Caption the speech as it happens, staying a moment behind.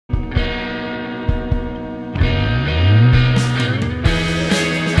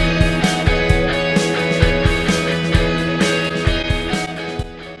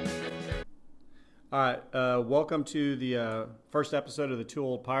right, welcome to the first episode of the Two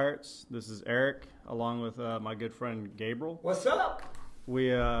Old Pirates. This is Eric, along with my good friend Gabriel. What's up?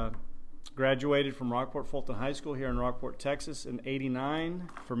 We graduated from Rockport Fulton High School here in Rockport, Texas in '89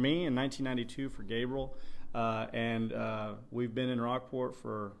 for me, and 1992 for Gabriel. And we've been in Rockport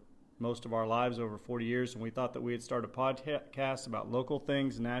for most of our lives, over 40 years, and we thought that we'd start a podcast about local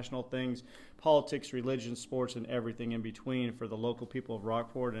things, national things, politics, religion, sports, and everything in between for the local people of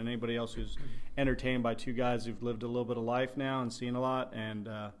Rockport and anybody else who's entertained by two guys who've lived a little bit of life now and seen a lot. And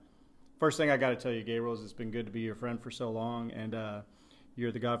first thing I got to tell you, Gabriel, is it's been good to be your friend for so long, and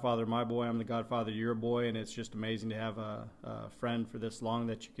you're the godfather of my boy, I'm the godfather of your boy, and it's just amazing to have a friend for this long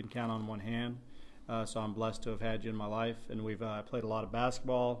that you can count on one hand. So I'm blessed to have had you in my life, and we've played a lot of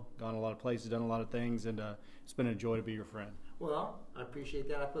basketball, gone a lot of places, done a lot of things, and it's been a joy to be your friend. Well, I appreciate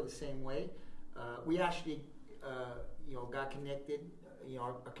that. I feel the same way. We actually, got connected.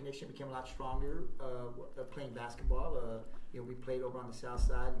 Our connection became a lot stronger playing basketball. We played over on the south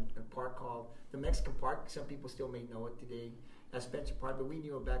side in a park called the Mexican Park. Some people still may know it today as Spencer Park, but we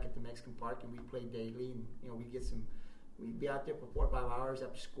knew it back at the Mexican Park, and we played daily, and we'd be out there for 4 or 5 hours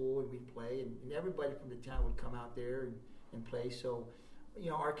after school, and we'd play, and everybody from the town would come out there and play. So,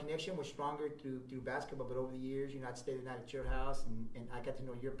 our connection was stronger through basketball, but over the years, I'd stay the night at your house, and I got to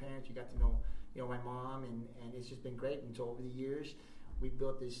know your parents, you got to know, my mom, and it's just been great. And so over the years, we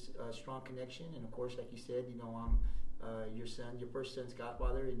built this strong connection, and of course, like you said, I'm your first son's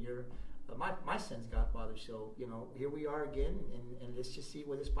godfather, and you're my son's godfather. So, here we are again, and let's just see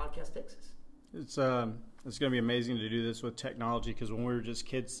where this podcast takes us. It's going to be amazing to do this with technology, because when we were just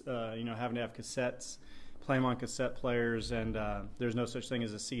kids, having to have cassettes, play them on cassette players, and there's no such thing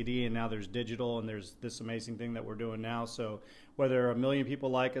as a CD, and now there's digital, and there's this amazing thing that we're doing now. So whether a million people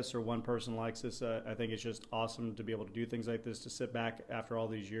like us or one person likes us, I think it's just awesome to be able to do things like this, to sit back after all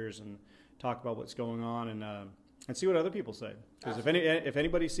these years and talk about what's going on and see what other people say. Because if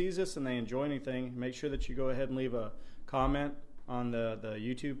anybody sees this and they enjoy anything, make sure that you go ahead and leave a comment on the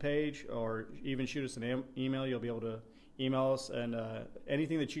YouTube page, or even shoot us an email. You'll be able to email us, and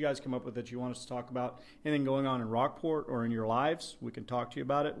anything that you guys come up with that you want us to talk about, anything going on in Rockport or in your lives, we can talk to you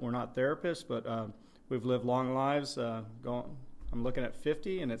about it. We're not therapists, but we've lived long lives. I'm looking at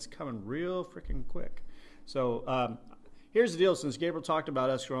 50, and it's coming real freaking quick. So here's the deal. Since Gabriel talked about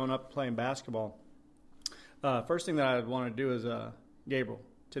us growing up playing basketball, first thing that I'd want to do is, Gabriel,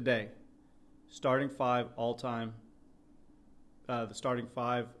 today, starting five all-time, the starting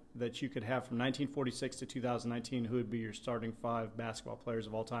five that you could have from 1946 to 2019, who would be your starting five basketball players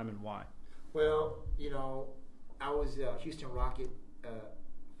of all time, and why? Well, I was a Houston Rocket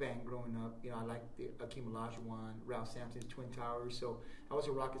fan growing up. I liked the Akeem Olajuwon, Ralph Sampson's Twin Towers. So I was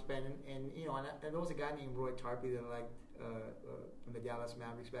a Rockets fan, and there was a guy named Roy Tarpley that I liked from the Dallas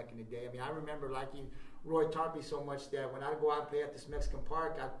Mavericks back in the day. I remember liking Roy Tarpley so much that when I'd go out and play at this Mexican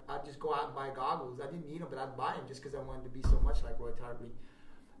Park, I'd just go out and buy goggles. I didn't need them, but I'd buy them just because I wanted to be so much like Roy Tarpley.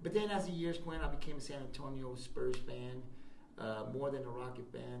 But then as the years went, I became a San Antonio Spurs fan, more than a Rocket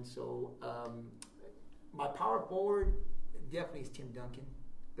fan. So my power forward definitely is Tim Duncan,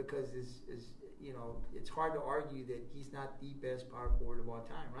 because it's hard to argue that he's not the best power forward of all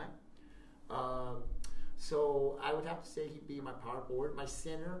time, right? So I would have to say he'd be my power forward. My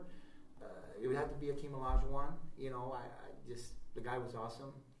center, it would have to be Akeem Olajuwon. The guy was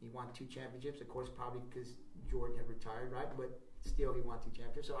awesome. He won 2 championships, of course, probably because Jordan had retired, right? But still, he won 2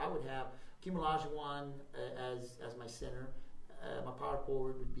 championships. So I would have Akeem Olajuwon as my center. My power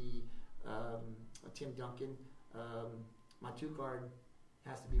forward would be Tim Duncan. My 2 guard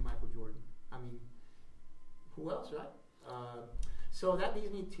has to be Michael Jordan. Who else, right? So that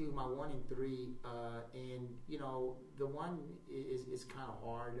leads me to my 1 and 3, and the one is kind of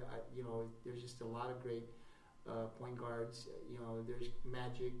hard. There's just a lot of great point guards. There's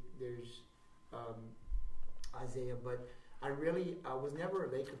Magic, there's Isaiah, but I was never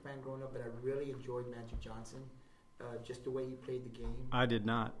a Laker fan growing up, but I really enjoyed Magic Johnson, just the way he played the game. I did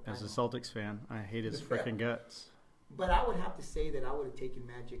not, as a Celtics fan. I hate his freaking guts. But I would have to say that I would have taken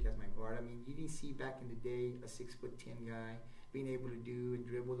Magic as my guard. You didn't see back in the day a 6'10" guy being able to do and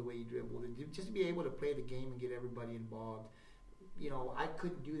dribble the way he dribbled, and just to be able to play the game and get everybody involved. I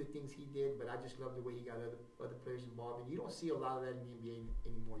couldn't do the things he did, but I just love the way he got other players involved. And you don't see a lot of that in the NBA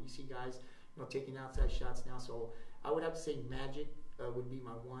anymore. You see guys, taking outside shots now. So I would have to say Magic would be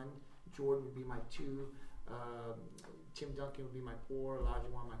my 1, Jordan would be my 2, Tim Duncan would be my 4,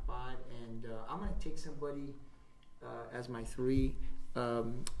 Olajuwon my 5, and I'm going to take somebody as my 3,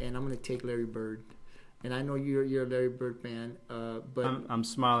 and I'm going to take Larry Bird. And I know you're a Larry Bird fan, but I'm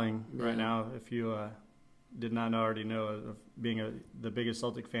smiling right now. If you did not already know, of being the biggest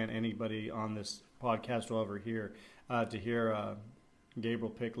Celtic fan anybody on this podcast will ever hear. To hear Gabriel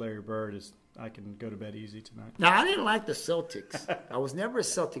pick Larry Bird is, I can go to bed easy tonight. Now, I didn't like the Celtics. I was never a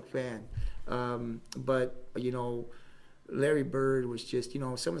Celtic fan. But, Larry Bird was just, some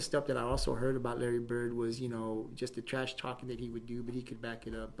of the stuff that I also heard about Larry Bird was, just the trash talking that he would do, but he could back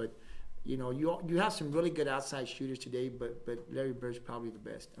it up. But, you have some really good outside shooters today, but Larry Bird's probably the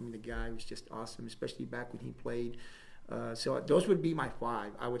best. I mean, the guy was just awesome, especially back when he played. So those would be my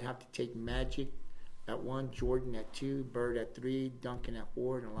 5. I would have to take Magic at 1, Jordan at 2, Bird at 3, Duncan at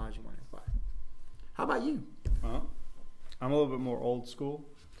 4, and Olajuwon at 5. How about you? I'm a little bit more old school.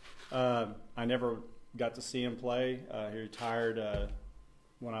 I never got to see him play. He retired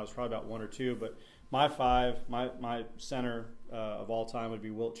when I was probably about 1 or 2. But my 5, my center of all time would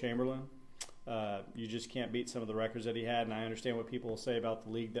be Wilt Chamberlain. You just can't beat some of the records that he had, and I understand what people will say about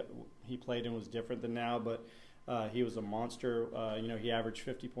the league that he played in was different than now, but he was a monster. He averaged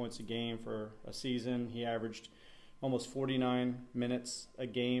 50 points a game for a season. He averaged almost 49 minutes a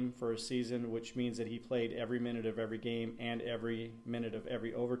game for a season, which means that he played every minute of every game and every minute of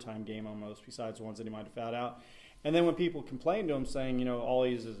every overtime game almost, besides the ones that he might have fouled out. And then when people complained to him saying, all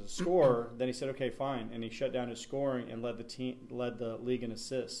he is a scorer, then he said, okay, fine. And he shut down his scoring and led the league in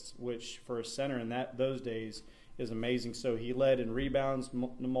assists, which for a center in those days is amazing. So he led in rebounds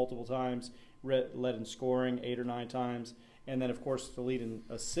multiple times, led in scoring 8 or 9 times. And then, of course, the lead in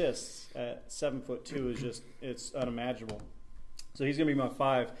assists at 7'2" is just, it's unimaginable. So he's going to be my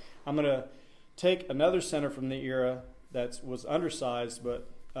 5. I'm going to take another center from the era that was undersized, but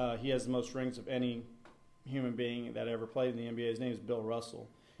he has the most rings of any human being that ever played in the NBA. His name is Bill Russell.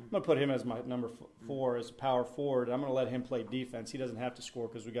 I'm going to put him as my number 4 as power forward. I'm going to let him play defense. He doesn't have to score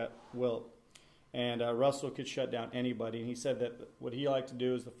because we got Wilt. And Russell could shut down anybody. And he said that what he liked to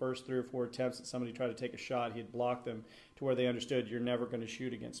do is the first 3 or 4 attempts that somebody tried to take a shot, he'd block them to where they understood you're never going to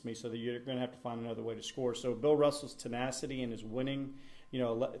shoot against me, so that you're going to have to find another way to score. So Bill Russell's tenacity and his winning,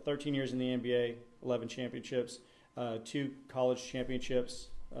 13 years in the NBA, 11 championships, 2 college championships,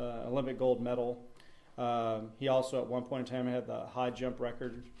 Olympic gold medal. He also at one point in time had the high jump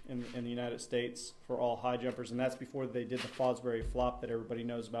record in the United States for all high jumpers, and that's before they did the Fosbury flop that everybody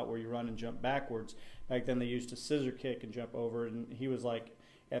knows about, where you run and jump backwards. Back then they used a scissor kick and jump over, and he was like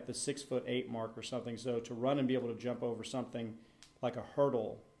at the 6'8" mark or something. So to run and be able to jump over something like a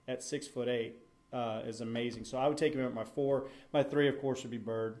hurdle at 6'8" is amazing. So I would take him at my 4. My 3, of course, would be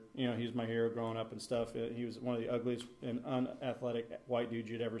Bird. He's my hero growing up and stuff. He was one of the ugliest and unathletic white dudes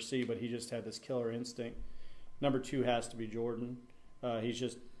you'd ever see, but he just had this killer instinct. Number 2 has to be Jordan. He's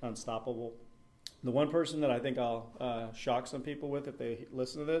just unstoppable. The one person that I think I'll shock some people with if they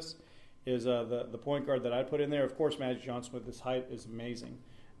listen to this is the point guard that I put in there. Of course, Magic Johnson with his height is amazing,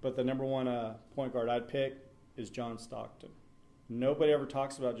 but the number 1 point guard I'd pick is John Stockton. Nobody ever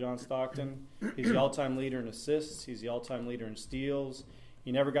talks about John Stockton. He's the all-time leader in assists. He's the all-time leader in steals.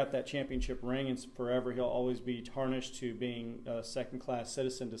 He never got that championship ring, and forever he'll always be tarnished to being a second-class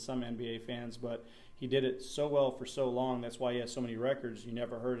citizen to some NBA fans, but he did it so well for so long. That's why he has so many records. You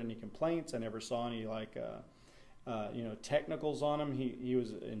never heard any complaints. I never saw any technicals on him. He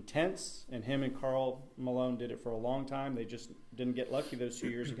was intense, and him and Karl Malone did it for a long time. They just didn't get lucky those 2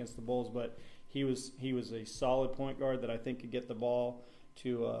 years against the Bulls, but he was a solid point guard that I think could get the ball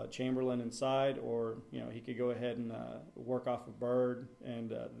to Chamberlain inside, or he could go ahead and work off of Bird,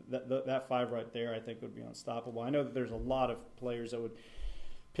 and that 5 right there I think would be unstoppable. I know that there's a lot of players that would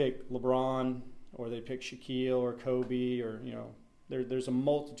pick LeBron, or they pick Shaquille or Kobe, or there's a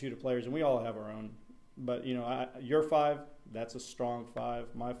multitude of players, and we all have our own. But your 5, that's a strong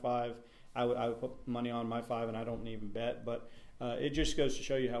 5. My 5, I would put money on my 5, and I don't even bet. But it just goes to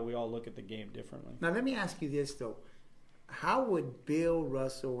show you how we all look at the game differently. Now let me ask you this though: how would Bill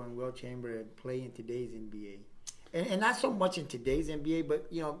Russell and Wilt Chamberlain play in today's NBA? And not so much in today's NBA, but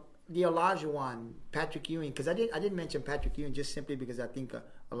the Olajuwon, Patrick Ewing, because I didn't mention Patrick Ewing just simply because I think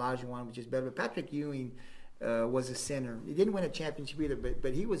Olajuwon was just better. But Patrick Ewing was a center. He didn't win a championship either,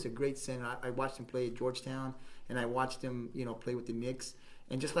 but he was a great center. I watched him play at Georgetown, and I watched him play with the Knicks.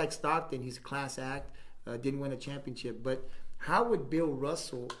 And just like Stockton, he's a class act. Didn't win a championship, but how would Bill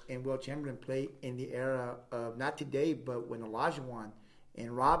Russell and Wilt Chamberlain play in the era of, not today, but when Olajuwon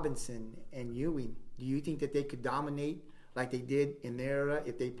and Robinson and Ewing? Do you think that they could dominate like they did in their era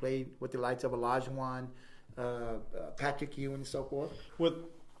if they played with the likes of Olajuwon, Patrick Ewing, and so forth?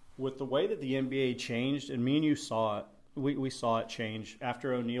 With the way that the NBA changed, and me and you saw it, we saw it change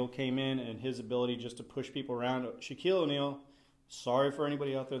after O'Neal came in and his ability just to push people around. Shaquille O'Neal, sorry for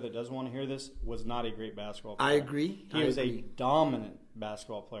anybody out there that doesn't want to hear this, was not a great basketball player. I agree. He was a dominant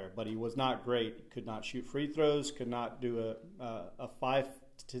basketball player, but he was not great. Could not shoot free throws, could not do a 5-10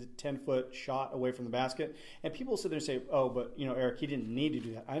 10-foot shot away from the basket. And people sit there and say, oh, but, Eric, he didn't need to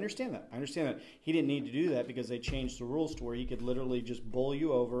do that. I understand that. He didn't need to do that because they changed the rules to where he could literally just bowl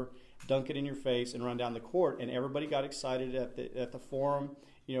you over, dunk it in your face, and run down the court. And everybody got excited at the Forum,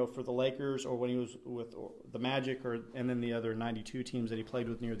 for the Lakers, or when he was with the Magic, and then the other 92 teams that he played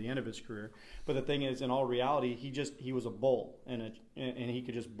with near the end of his career. But the thing is, in all reality, he was a bull, and he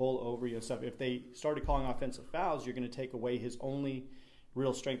could just bull over you and stuff. If they started calling offensive fouls, you're going to take away his only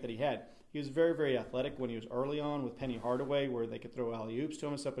real strength that he had. He was very, very athletic when he was early on with Penny Hardaway, where they could throw alley-oops to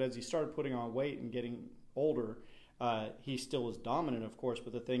him and stuff. But as he started putting on weight and getting older, he still was dominant, of course.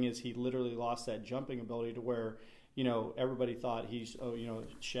 But the thing is, he literally lost that jumping ability to where, everybody thought he's,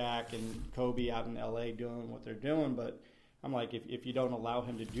 Shaq and Kobe out in L.A. doing what they're doing. But I'm like, if you don't allow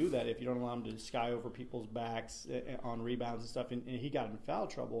him to do that, if you don't allow him to sky over people's backs on rebounds and stuff, and he got in foul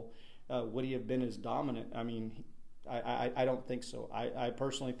trouble, would he have been as dominant? I mean, I don't think so. I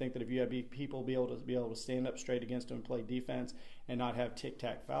personally think that if you have people be able to stand up straight against him and play defense and not have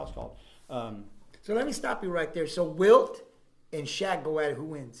tic-tac fouls called. So let me stop you right there. So Wilt and Shaq go at it. Who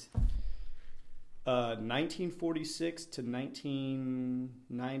wins? 1946 to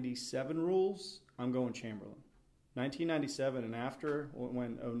 1997 rules, I'm going Chamberlain. 1997 and after,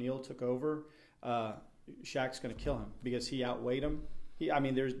 when O'Neal took over, Shaq's going to kill him because he outweighed him.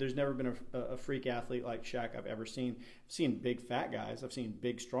 There's never been a freak athlete like Shaq I've ever seen. I've seen big fat guys. I've seen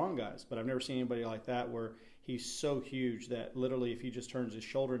big strong guys, but I've never seen anybody like that where he's so huge that literally if he just turns his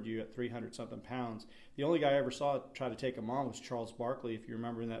shoulder to you at 300-something pounds. The only guy I ever saw try to take him on was Charles Barkley, if you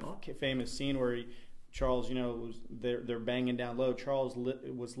remember in that famous scene where Charles, they're banging down low. Charles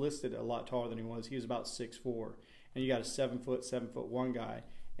was listed a lot taller than he was. He was about 6'4", and you got a 7'1" guy.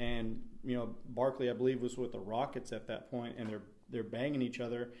 And, Barkley, I believe, was with the Rockets at that point, and they're banging each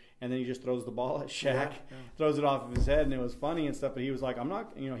other, and then he just throws the ball at Shaq, throws it off of his head, and it was funny and stuff. But he was like, I'm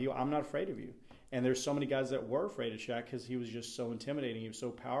not afraid of you. And there's so many guys that were afraid of Shaq because he was just so intimidating. He was so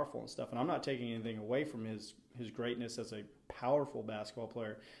powerful and stuff. And I'm not taking anything away from his greatness as a powerful basketball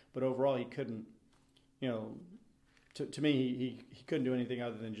player, but overall he couldn't, to me, he couldn't do anything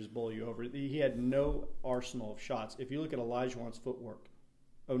other than just bowl you over. He had no arsenal of shots. If you look at Olajuwon's footwork,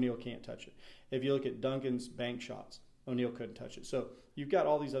 O'Neal can't touch it. If you look at Duncan's bank shots, O'Neal couldn't touch it. So you've got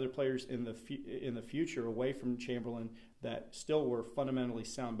all these other players in the future away from Chamberlain that still were fundamentally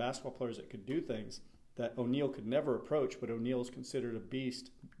sound basketball players that could do things that O'Neal could never approach. But O'Neal is considered a beast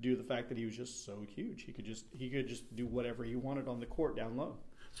due to the fact that he was just so huge. He could just do whatever he wanted on the court down low.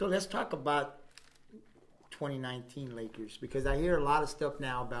 So let's talk about 2019 Lakers, because I hear a lot of stuff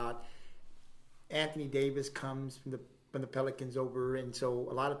now about Anthony Davis comes from the Pelicans over, and so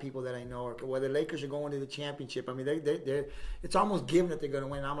a lot of people that I know are, well, the Lakers are going to the championship. I mean, they're it's almost given that they're going to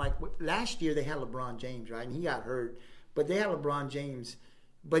win. I'm like, last year they had LeBron James, right, and he got hurt, but they had LeBron James,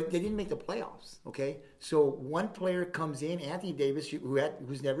 but they didn't make the playoffs. Okay, so one player comes in, Anthony Davis,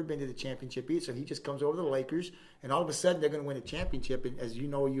 who's never been to the championship either, so he just comes over to the Lakers, and all of a sudden they're going to win a championship. And as you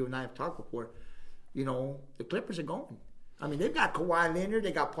know, you and I have talked before, the Clippers are going. I mean, they've got Kawhi Leonard.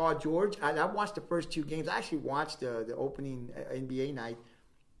 They got Paul George. I watched the first two games. I actually watched the opening NBA night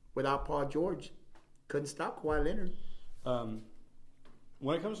without Paul George. Couldn't stop Kawhi Leonard.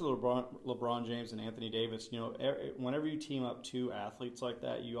 When it comes to LeBron James and Anthony Davis, whenever you team up two athletes like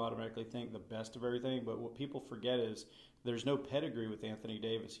that, you automatically think the best of everything. But what people forget is there's no pedigree with Anthony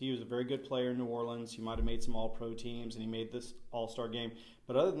Davis. He was a very good player in New Orleans. He might have made some All-Pro teams, and he made this All-Star game.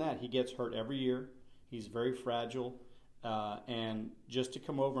 But other than that, he gets hurt every year. He's very fragile. And just to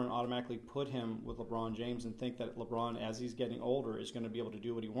come over and automatically put him with LeBron James and think that LeBron, as he's getting older, is going to be able to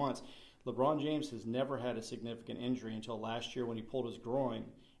do what he wants. LeBron James has never had a significant injury until last year when he pulled his groin.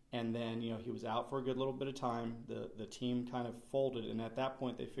 And then, he was out for a good little bit of time. The team kind of folded, and at that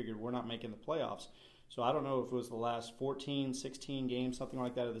point they figured we're not making the playoffs. So I don't know if it was the last 14, 16 games, something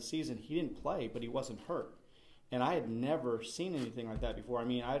like that of the season. He didn't play, but he wasn't hurt. And I had never seen anything like that before. I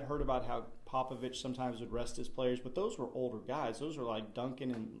mean, I'd heard about how Popovich sometimes would rest his players, but those were older guys. Those were like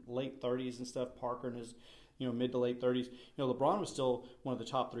Duncan in late 30s and stuff, Parker in his mid to late 30s. LeBron was still one of the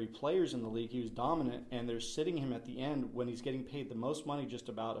top three players in the league. He was dominant, and they're sitting him at the end when he's getting paid the most money just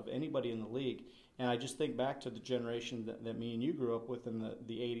about of anybody in the league. And I just think back to the generation that me and you grew up with in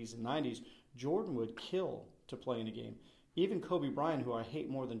the 80s and 90s. Jordan would kill to play in a game. Even Kobe Bryant, who I hate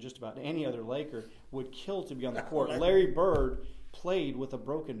more than just about any other Laker, would kill to be on the court. Larry Bird played with a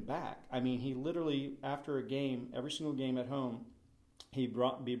broken back. I mean, he literally, after a game, every single game at home, he'd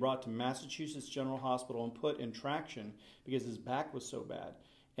be brought to Massachusetts General Hospital and put in traction because his back was so bad.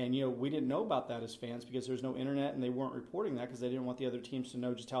 And, we didn't know about that as fans because there's no internet, and they weren't reporting that because they didn't want the other teams to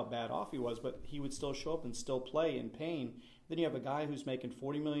know just how bad off he was. But he would still show up and still play in pain. Then you have a guy who's making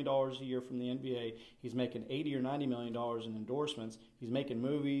 $40 million a year from the NBA. He's making $80 or $90 million in endorsements. He's making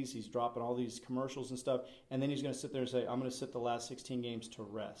movies. He's dropping all these commercials and stuff. And then he's going to sit there and say, I'm going to sit the last 16 games to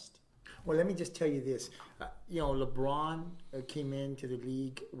rest. Well, let me just tell you this. LeBron came into the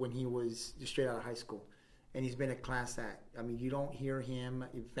league when he was just straight out of high school. And he's been a class act. I mean, you don't hear him.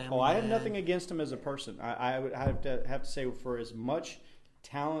 I have nothing against him as a person. I would have to say, for as much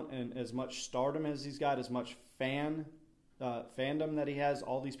talent and as much stardom as he's got, as much fandom that he has,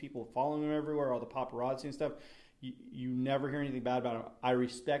 all these people following him everywhere, all the paparazzi and stuff, you never hear anything bad about him. I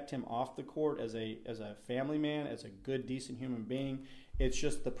respect him off the court as a family man, as a good, decent human being. It's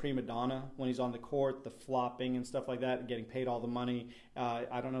just the prima donna when he's on the court, the flopping and stuff like that, and getting paid all the money.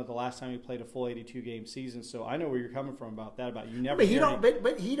 I don't know the last time he played a full 82-game season, so I know where you're coming from about that. About you never.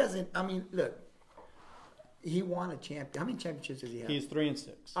 But he doesn't. I mean, look, he won a champion. How many championships does he have? He's 3-6.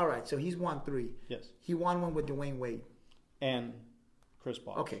 All right, so he's won 3. Yes. He won one with Dwayne Wade and Chris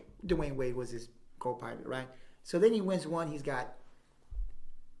Paul. Okay, Dwayne Wade was his co-pilot, right? So then he wins one. He's got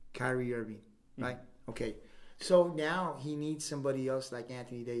Kyrie Irving, right? Mm-hmm. Okay. So now he needs somebody else like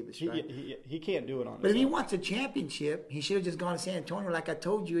Anthony Davis, right? He can't do it on his own. But if he wants a championship, he should have just gone to San Antonio like I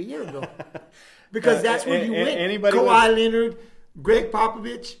told you a year ago. Because that's where you went. Kawhi Leonard, Greg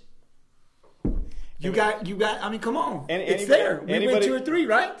Popovich. You got. I mean, come on. It's there. We went 2 or 3,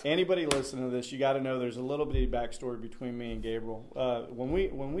 right? Anybody listening to this, you got to know there's a little bit of backstory between me and Gabriel.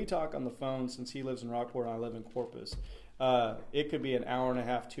 When we talk on the phone, since he lives in Rockport and I live in Corpus, it could be an hour and a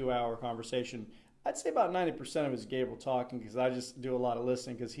half, 2-hour conversation. I'd say about 90% of it is Gabriel talking because I just do a lot of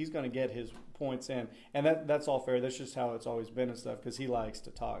listening because he's going to get his points in. And that's all fair. That's just how it's always been and stuff because he likes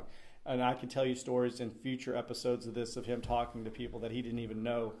to talk. And I can tell you stories in future episodes of this of him talking to people that he didn't even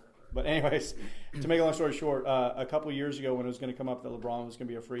know. But anyways, to make a long story short, a couple of years ago when it was going to come up that LeBron was going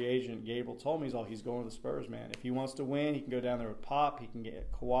to be a free agent, Gabriel told me he's going to the Spurs, man. If he wants to win, he can go down there with Pop, he can get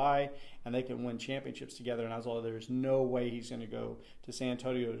Kawhi, and they can win championships together. And I was like, there's no way he's going to go to San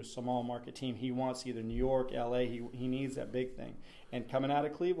Antonio, to a small market team. He wants either New York, L.A. He needs that big thing. And coming out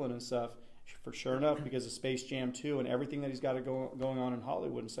of Cleveland and stuff, for sure enough, because of Space Jam 2 and everything that he's got going on in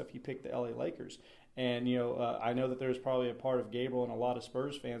Hollywood and stuff, he picked the L.A. Lakers. And, I know that there's probably a part of Gabriel and a lot of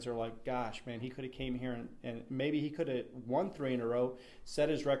Spurs fans are like, gosh, man, he could have came here and maybe he could have won 3 in a row, set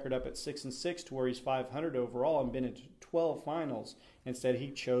his record up at 6-6 to where he's 500 overall and been into 12 finals. Instead,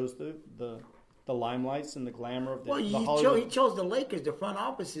 he chose the limelights and the glamour of the Hollywood. He chose the Lakers, the front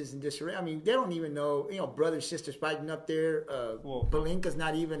offices in disarray. I mean, they don't even know, brothers, sisters fighting up there. Pelinka's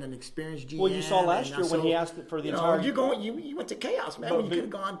not even an experienced GM. Well, you saw last year when he asked for the entire. You went to chaos, man. When you could have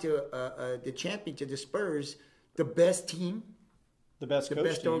gone to the championship, the Spurs, the best team. The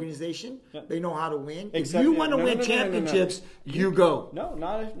best organization. Yeah. They know how to win. If you want to win championships, you go. No,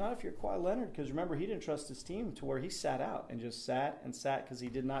 not if you're Kawhi Leonard. Because remember, he didn't trust his team to where he sat out and just sat because he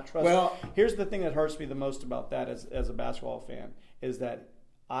did not trust. Well, here's the thing that hurts me the most about that as a basketball fan is that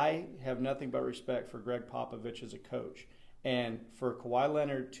I have nothing but respect for Greg Popovich as a coach, and for Kawhi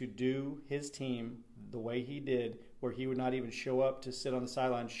Leonard to do his team the way he did, where he would not even show up to sit on the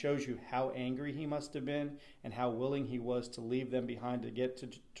sideline, shows you how angry he must have been and how willing he was to leave them behind to get to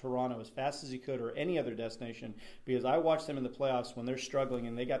Toronto as fast as he could or any other destination. Because I watched them in the playoffs when they're struggling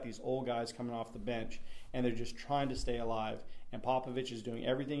and they got these old guys coming off the bench and they're just trying to stay alive. And Popovich is doing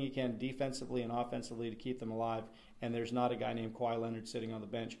everything he can defensively and offensively to keep them alive. And there's not a guy named Kawhi Leonard sitting on the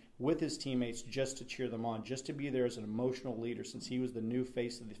bench with his teammates just to cheer them on, just to be there as an emotional leader since he was the new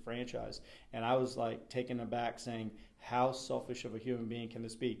face of the franchise. And I was like taken aback saying, how selfish of a human being can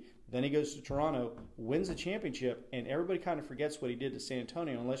this be? Then he goes to Toronto, wins a championship, and everybody kind of forgets what he did to San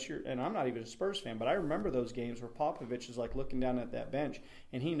Antonio and I'm not even a Spurs fan, but I remember those games where Popovich is like looking down at that bench,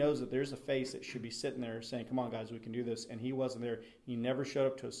 and he knows that there's a face that should be sitting there saying, come on, guys, we can do this. And he wasn't there. He never showed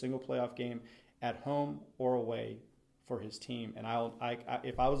up to a single playoff game at home or away for his team. And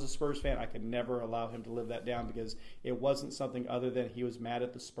if I was a Spurs fan, I could never allow him to live that down because it wasn't something other than he was mad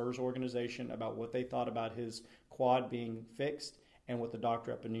at the Spurs organization about what they thought about his quad being fixed and what the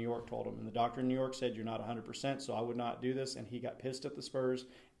doctor up in New York told him. And the doctor in New York said, you're not 100%, so I would not do this. And he got pissed at the Spurs,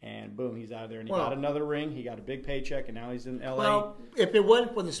 and boom, he's out of there. And he got another ring. He got a big paycheck, and now he's in L.A. Well, if it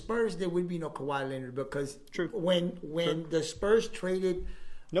wasn't for the Spurs, there would be no Kawhi Leonard because when the Spurs traded –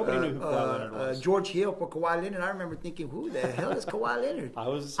 nobody knew who Kawhi Leonard was. George Hill for Kawhi Leonard. I remember thinking, who the hell is Kawhi Leonard? I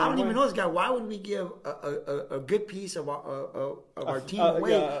don't even know this guy. Why would we give a good piece of our team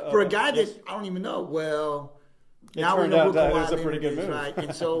away for a guy that I don't even know? Well, now we know who Kawhi Leonard is. Pretty good move. Right?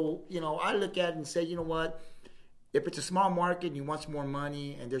 And so, I look at it and say, you know what? If it's a small market and you want some more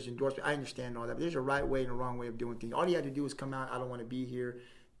money and there's endorsement, I understand all that. But there's a right way and a wrong way of doing things. All you had to do is come out, I don't want to be here,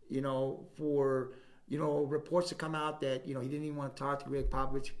 for reports to come out that, he didn't even want to talk to Greg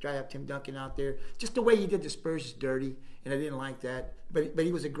Popovich, try to have Tim Duncan out there. Just the way he did the Spurs is dirty, and I didn't like that. But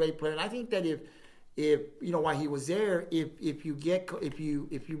he was a great player. And I think that if while he was there, if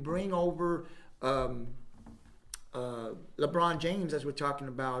you bring over LeBron James, as we're talking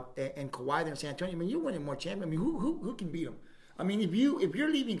about, and Kawhi there in San Antonio, I mean, you're winning more champions. I mean, who can beat him? I mean, if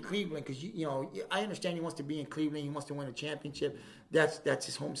you're leaving Cleveland, because I understand he wants to be in Cleveland, he wants to win a championship. That's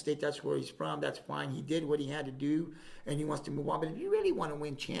his home state. That's where he's from. That's fine. He did what he had to do, and he wants to move on. But if you really want to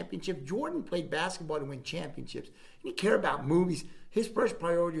win championships, Jordan played basketball to win championships. He didn't care about movies. His first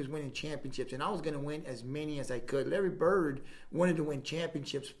priority was winning championships, and I was going to win as many as I could. Larry Bird wanted to win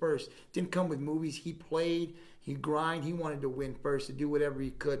championships first. Didn't come with movies. He played. He grind. He wanted to win first, to do whatever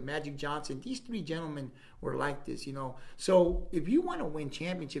he could. Magic Johnson. These three gentlemen were like this, So if you want to win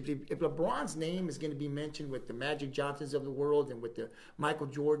championships, if LeBron's name is going to be mentioned with the Magic Johnsons of the world and with the Michael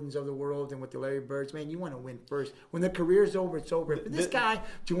Jordans of the world and with the Larry Birds, man, you want to win first. When the career's over, it's over. For this guy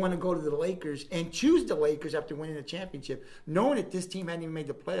to want to go to the Lakers and choose the Lakers after winning a championship, knowing that this team hadn't even made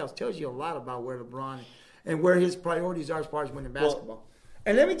the playoffs, tells you a lot about where LeBron and where his priorities are as far as winning basketball.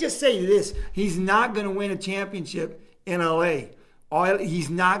 And let me just say this. He's not going to win a championship in L.A. He's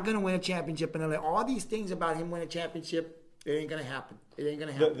not going to win a championship in L.A. All these things about him winning a championship, it ain't going to happen. It ain't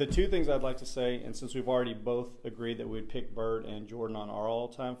going to happen. The two things I'd like to say, and since we've already both agreed that we'd pick Bird and Jordan on our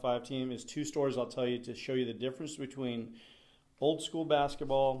all-time 5 team, is 2 stories I'll tell you to show you the difference between old school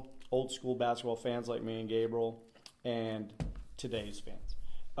basketball fans like me and Gabriel, and today's fans.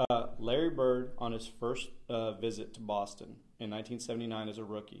 Larry Bird, on his first visit to Boston in 1979 as a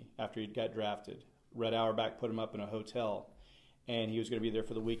rookie, after he got drafted, Red Auerbach put him up in a hotel, and he was going to be there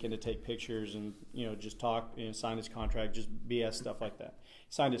for the weekend to take pictures and just talk and sign his contract, just BS stuff like that.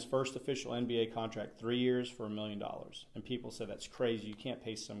 He signed his first official NBA contract, 3 years for $1 million, and people said that's crazy. You can't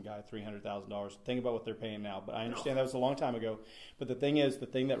pay some guy $300,000. Think about what they're paying now. But I understand that was a long time ago. But the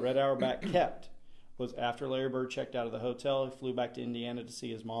thing that Red Auerbach kept was after Larry Bird checked out of the hotel, he flew back to Indiana to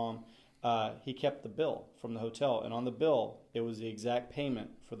see his mom. He kept the bill from the hotel, and on the bill, it was the exact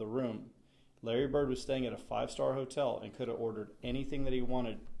payment for the room. Larry Bird was staying at a 5-star hotel and could have ordered anything that he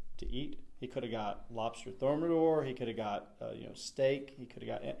wanted to eat. He could have got lobster thermidor. He could have got steak. He could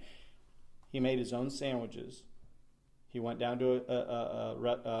have got. He made his own sandwiches. He went down to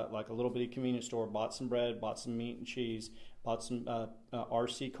like a little bitty convenience store, bought some bread, bought some meat and cheese, bought some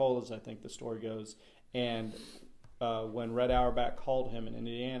RC colas, I think the story goes. And when Red Auerbach called him in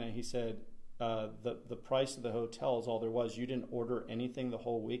Indiana, he said, the price of the hotel is all there was. You didn't order anything the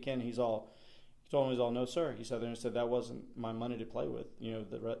whole weekend. He told him, no, sir. He sat there and said, that wasn't my money to play with.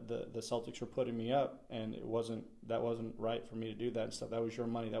 The Celtics were putting me up, and that wasn't right for me to do that and stuff. That was your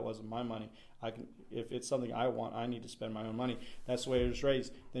money. That wasn't my money. If it's something I want, I need to spend my own money. That's the way it was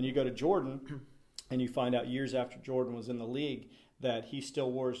raised. Then you go to Jordan, and you find out years after Jordan was in the league that he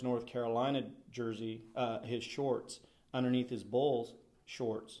still wore his North Carolina jersey, his shorts, underneath his Bulls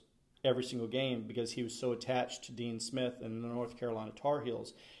shorts every single game because he was so attached to Dean Smith and the North Carolina Tar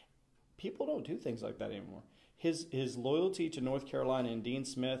Heels. People don't do things like that anymore. His loyalty to North Carolina and Dean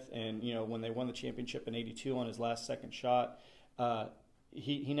Smith, and when they won the championship in '82 on his last second shot,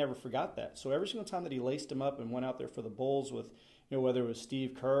 he never forgot that. So every single time that he laced him up and went out there for the Bulls with, whether it was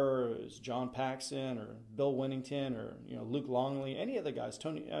Steve Kerr, or it was John Paxson, or Bill Winnington, or Luke Longley, any of the guys,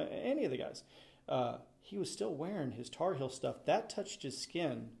 any of the guys, he was still wearing his Tar Heel stuff. That touched his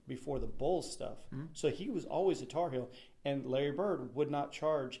skin before the Bulls stuff. Mm-hmm. So he was always a Tar Heel. And Larry Bird would not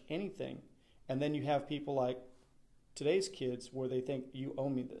charge anything. And then you have people like today's kids where they think, you owe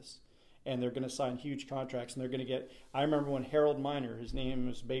me this. And they're going to sign huge contracts. And they're going to get – I remember when Harold Miner, his name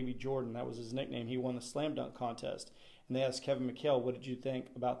was Baby Jordan. That was his nickname. He won the slam dunk contest. And they asked Kevin McHale, what did you think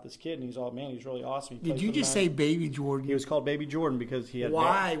about this kid? And he's all, man, he's really awesome. Did you just say Baby Jordan? He was called Baby Jordan because he had –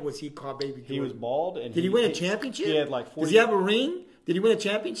 Why was he called Baby Jordan? He was bald. And did he win a championship? He had like 40 – Does he have a ring? Did he win a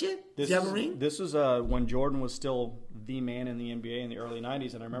championship? Does he have a ring? This was when Jordan was still the man in the NBA in the early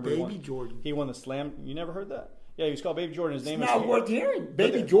 90s. And I remember Jordan. He won the slam. You never heard that? Yeah, he was called Baby Jordan. His name is not worth hearing.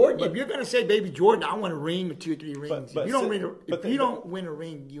 Baby Jordan. If you're going to say Baby Jordan, I want a ring or 2 or 3 rings. If you don't win a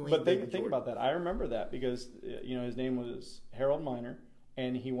ring, you ain't Baby Jordan. Think about that. I remember that because his name was Harold Miner,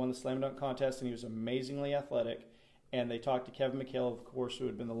 and he won the slam dunk contest, and he was amazingly athletic. And they talked to Kevin McHale, of course, who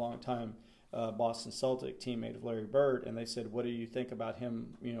had been the longtime Boston Celtic teammate of Larry Bird, and they said, "What do you think about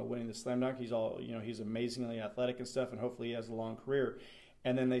him? Winning the slam dunk? He's all he's amazingly athletic and stuff, and hopefully he has a long career."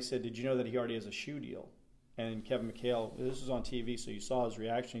 And then they said, "Did you know that he already has a shoe deal?" And Kevin McHale, this was on TV, so you saw his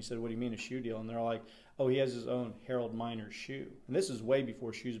reaction. He said, "What do you mean a shoe deal?" And they're like, "Oh, he has his own Harold Miner shoe." And this is way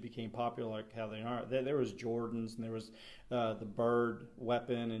before shoes became popular like how they are. There was Jordans, and there was the Bird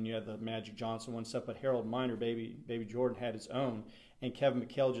weapon, and you had the Magic Johnson one stuff. But Harold Miner, baby Jordan, had his own. And Kevin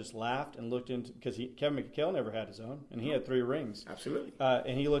McHale just laughed and looked into, because Kevin McHale never had his own, and he had 3 rings. Absolutely.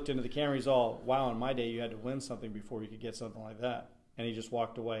 And he looked into the camera. He's all, "Wow, in my day, you had to win something before you could get something like that." And he just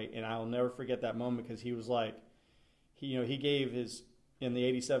walked away. And I'll never forget that moment, because he was like, he gave his, in the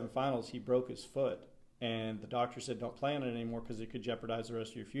 '87 finals, he broke his foot. And the doctor said, "Don't play on it anymore because it could jeopardize the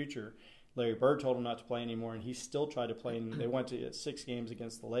rest of your future." Larry Bird told him not to play anymore, and he still tried to play. And they went to 6 games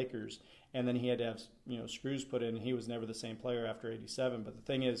against the Lakers, and then he had to have screws put in. And he was never the same player after '87. But the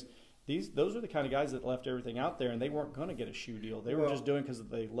thing is, those are the kind of guys that left everything out there, and they weren't going to get a shoe deal. They were just doing it because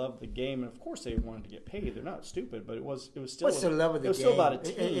they loved the game, and of course they wanted to get paid. They're not stupid, but it was still. What's the love of the game? It was still about a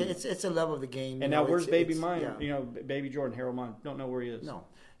team. It's a love of the game. And now where's Baby Mine? Yeah. Baby Jordan, Harold Mine. Don't know where he is. No,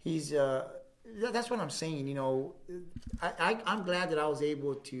 he's. That's what I'm saying. I'm glad that I was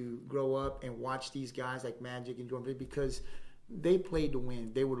able to grow up and watch these guys like Magic and Jordan, because they played to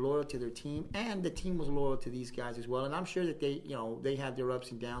win. They were loyal to their team, and the team was loyal to these guys as well. And I'm sure that they had their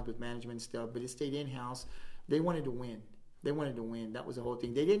ups and downs with management and stuff, but it stayed in house. They wanted to win. That was the whole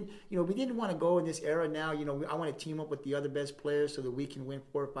thing. They didn't, we didn't want to go in this era now. I want to team up with the other best players so that we can win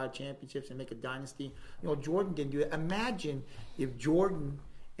 4 or 5 championships and make a dynasty. Jordan didn't do that. Imagine if Jordan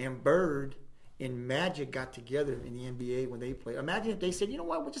and Bird and Magic got together in the NBA when they played. Imagine if they said, "You know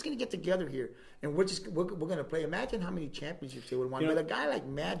what? We're just going to get together here and we're going to play." Imagine how many championships they would want. But a guy like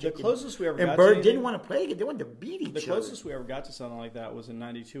Magic, the closest we ever got and Bird to didn't want to play. They wanted to beat each other. The closest we ever got to something like that was in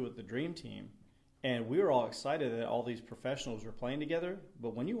 '92 with the Dream Team, and we were all excited that all these professionals were playing together.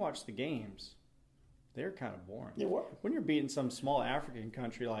 But when you watch the games, they're kind of boring. They were. When you're beating some small African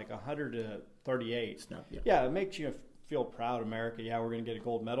country like 100-38, yeah, it makes you feel proud, America. Yeah, we're going to get a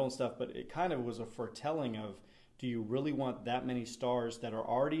gold medal and stuff, but it kind of was a foretelling of, do you really want that many stars that are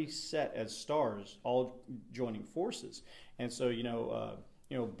already set as stars all joining forces? And so,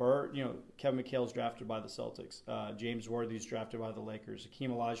 Bird, Kevin McHale's drafted by the Celtics. James Worthy's drafted by the Lakers.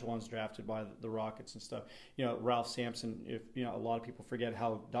 Hakeem Olajuwon's drafted by the Rockets and stuff. Ralph Sampson, a lot of people forget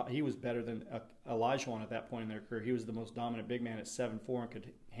how he was better than Olajuwon at that point in their career. He was the most dominant big man at 7'4" and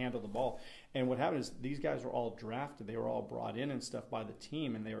could handle the ball. And what happened is these guys were all drafted. They were all brought in and stuff by the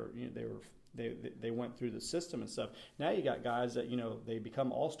team, and they went through the system and stuff. Now you got guys that they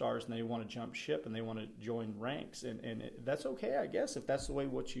become all-stars and they want to jump ship and they want to join ranks, and that's okay, I guess, if that's the way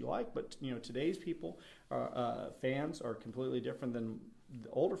what you like. But today's people fans are completely different than the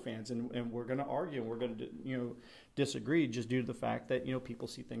older fans, and we're going to argue and we're going to disagree just due to the fact that people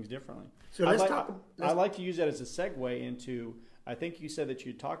see things differently. So I like to use that as a segue into. I think you said that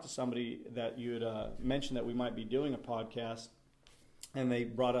you talked to somebody that you had mentioned that we might be doing a podcast, and they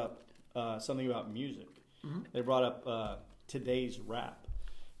brought up something about music. Mm-hmm. They brought up today's rap.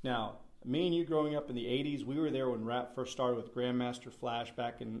 Now, me and you growing up in the 80s, we were there when rap first started with Grandmaster Flash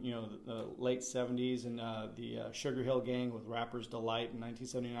back in the late 70s, and the Sugar Hill Gang with Rapper's Delight in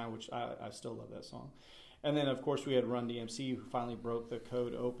 1979, which I still love that song. And then, of course, we had Run DMC, who finally broke the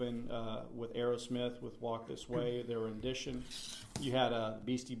code open with Aerosmith with Walk This Way, their rendition. You had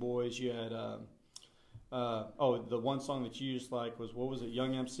Beastie Boys. You had, the one song that you used was, what was it,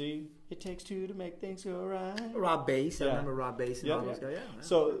 Young MC? It takes 2 to make things go right. Rob Bass. I remember Rob Bass. And all those guys. Yeah.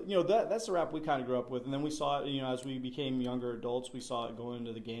 So, that's the rap we kind of grew up with. And then we saw it, as we became younger adults, we saw it go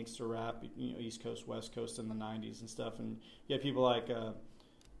into the gangster rap, East Coast, West Coast in the 90s and stuff. And you had people like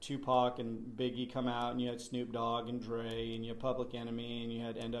Tupac and Biggie come out, and you had Snoop Dogg and Dre, and you had Public Enemy, and you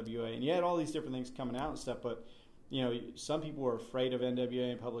had NWA, and you had all these different things coming out and stuff. But some people were afraid of NWA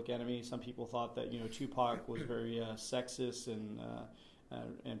and Public Enemy. Some people thought that Tupac was very sexist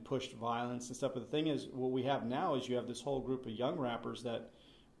and pushed violence and stuff. But the thing is, what we have now is you have this whole group of young rappers that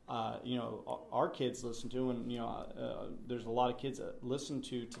our kids listen to, and there's a lot of kids that listen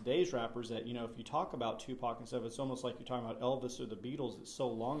to today's rappers that if you talk about Tupac and stuff, it's almost like you're talking about Elvis or the Beatles. It's so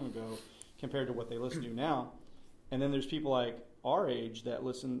long ago compared to what they listen to now. And then there's people like our age that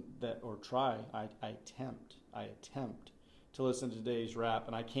listen I attempt to listen to today's rap,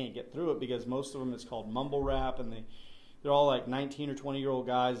 and I can't get through it because most of them it's called mumble rap, and they're all like 19 or 20-year-old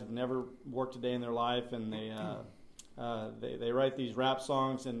guys that have never worked a day in their life, and they write these rap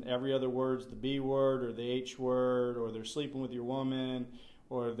songs, and every other word's the B word or the H word, or they're sleeping with your woman,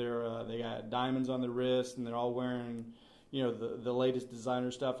 or they got diamonds on their wrist, and they're all wearing the latest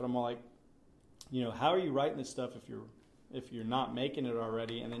designer stuff. And I'm all like, how are you writing this stuff if you're not making it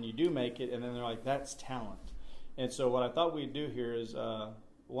already, and then you do make it, and then they're like, that's talent. And so what I thought we'd do here is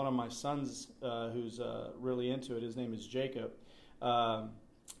one of my sons who's really into it. His name is Jacob.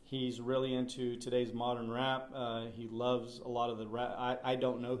 He's really into today's modern rap. He loves a lot of the rap. I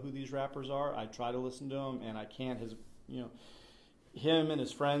don't know who these rappers are. I try to listen to them, and I can't. Him and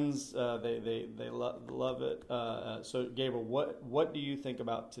his friends, they love it. So, Gabriel, what do you think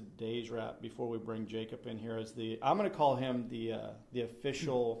about today's rap? Before we bring Jacob in here as I'm going to call him the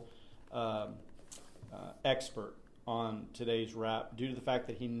official expert on today's rap, due to the fact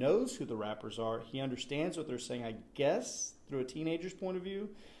that he knows who the rappers are. He understands what they're saying, I guess, through a teenager's point of view.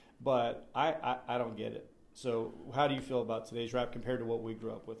 But I don't get it. So how do you feel about today's rap compared to what we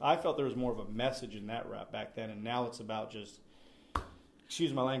grew up with? I felt there was more of a message in that rap back then, and now it's about just,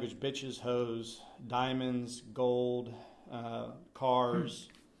 excuse my language, bitches, hoes, diamonds, gold, cars.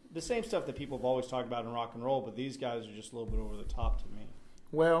 The same stuff that people have always talked about in rock and roll, but these guys are just a little bit over the top to me.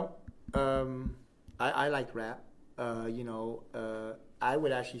 Well, I like rap. I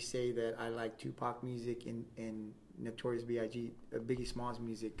would actually say that I like Tupac music and Notorious B.I.G., Biggie Smalls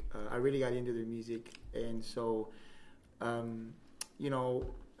music. I really got into their music, and so, I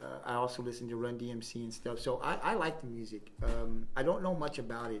also listen to Run DMC and stuff. So I like the music. I don't know much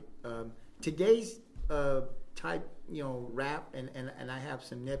about it. Today's type, rap, and I have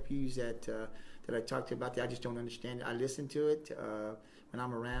some nephews that I talk to about that. I just don't understand it. I listen to it when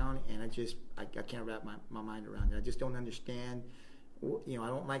I'm around, and I can't wrap my mind around it. I just don't understand. I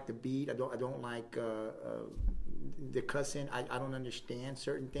don't like the beat. I don't like the cussing. I don't understand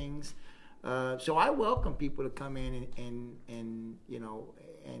certain things. So I welcome people to come in and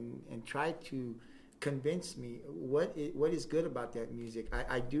try to convince me what is good about that music.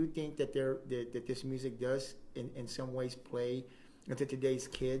 I do think that that this music does in some ways play into today's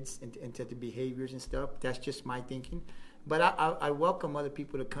kids and into the behaviors and stuff. That's just my thinking. But I welcome other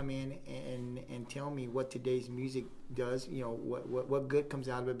people to come in and tell me what today's music does, what good comes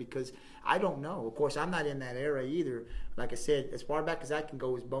out of it, because I don't know. Of course, I'm not in that era either. Like I said, as far back as I can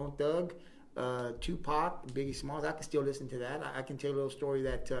go is Bone Thug, Tupac, Biggie Smalls. I can still listen to that. I can tell a little story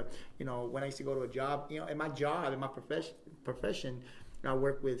that, when I used to go to a job, in my job, in my profession, I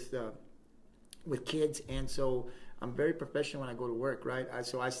work with kids, and so I'm very professional when I go to work, right?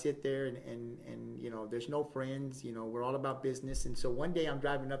 So I sit there and there's no friends, we're all about business. And so one day I'm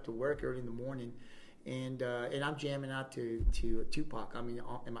driving up to work early in the morning, and I'm jamming out to Tupac. I mean,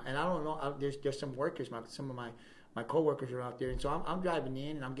 and I don't know, there's some workers, some of my coworkers are out there, and so I'm driving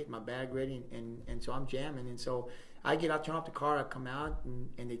in and I'm getting my bag ready, and so I'm jamming, and so I get out, turn off the car, I come out,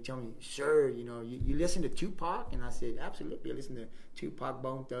 and they tell me, sir, you listen to Tupac? And I said, absolutely, I listen to Tupac,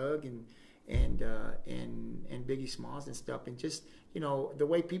 Bone Thug, and Biggie Smalls and stuff, and just the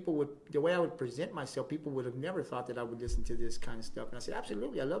way I would present myself, people would have never thought that I would listen to this kind of stuff. And I said,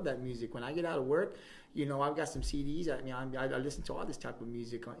 absolutely, I love that music. When I get out of work, I've got some CDs. I listen to all this type of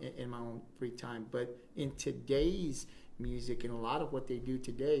music in my own free time. But in today's music and a lot of what they do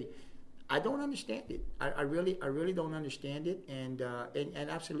today, I don't understand it. I really don't understand it, and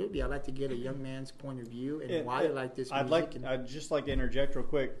absolutely, I'd like to get a young man's point of view and why they like this music. I'd just like to interject real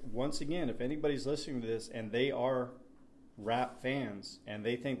quick. Once again, if anybody's listening to this and they are rap fans and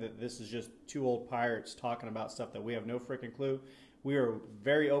they think that this is just two old pirates talking about stuff that we have no freaking clue, we are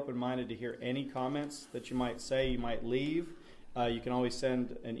very open-minded to hear any comments that you might say, you might leave. You can always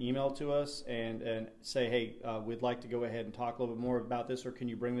send an email to us and say, hey, we'd like to go ahead and talk a little bit more about this, or can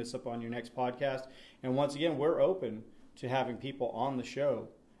you bring this up on your next podcast? And once again, we're open to having people on the show.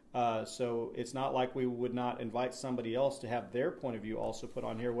 So it's not like we would not invite somebody else to have their point of view also put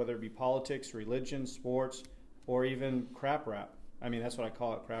on here, whether it be politics, religion, sports, or even crap rap. I mean, that's what I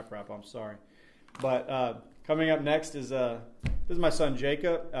call it, crap rap. I'm sorry. But coming up next is this is my son,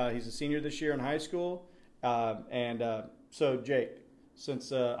 Jacob. He's a senior this year in high school. So, Jake,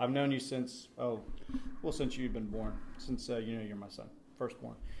 since I've known you since you've been born, since you're my son,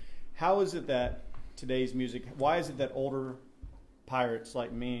 firstborn. How is it that today's music, why is it that older pirates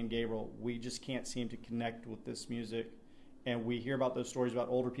like me and Gabriel, we just can't seem to connect with this music? And we hear about those stories about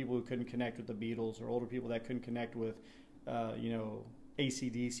older people who couldn't connect with the Beatles, or older people that couldn't connect with,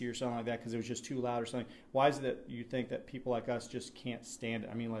 AC/DC or something like that because it was just too loud or something. Why is it that you think that people like us just can't stand it?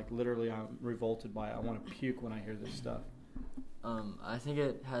 I mean, like, literally, I'm revolted by it. I want to puke when I hear this stuff. I think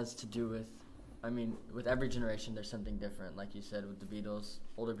it has to do with every generation there's something different. Like you said, with the Beatles,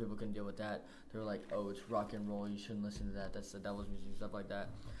 older people couldn't deal with that. They were like, oh, it's rock and roll, you shouldn't listen to that, that's the devil's music, stuff like that.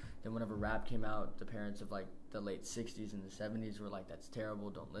 Then whenever rap came out, the parents of like the late 60s and the 70s were like, that's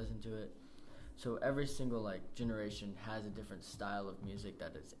terrible, don't listen to it. So every single like generation has a different style of music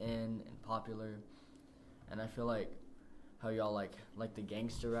that is in and popular. And I feel like how y'all like the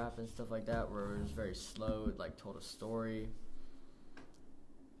gangster rap and stuff like that, where it was very slow, it like told a story.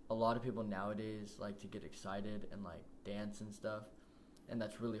 a lot of people nowadays like to get excited and like dance and stuff, and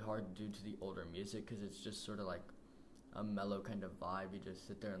that's really hard due to the older music because it's just sort of like a mellow kind of vibe. You just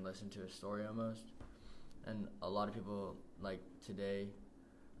sit there and listen to a story almost. And a lot of people like today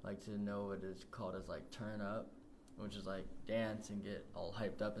like to know what is called as like turn up, which is like dance and get all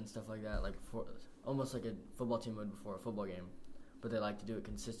hyped up and stuff like that, like before, almost like a football team would before a football game. But they like to do it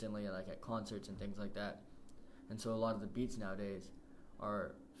consistently, like at concerts and things like that. And so a lot of the beats nowadays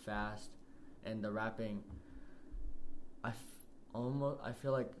are fast, and the rapping, I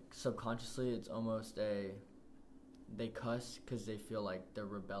feel like subconsciously it's almost they cuss because they feel like they're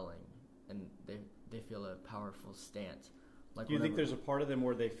rebelling, and they feel a powerful stance. Like, do you think there's a part of them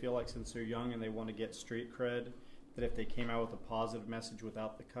where they feel like since they're young and they want to get street cred, that if they came out with a positive message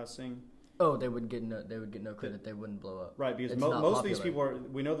without the cussing, they would get no credit. They wouldn't blow up. Right, because most of these people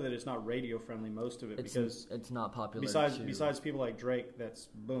we know that it's not radio friendly, most of it, because it's not popular. Besides people like Drake, that's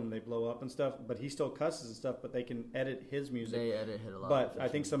boom, they blow up and stuff, but he still cusses and stuff, but they can edit his music. They edit it a lot. But I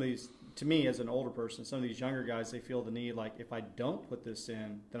think some of these, to me as an older person, some of these younger guys, they feel the need, like, if I don't put this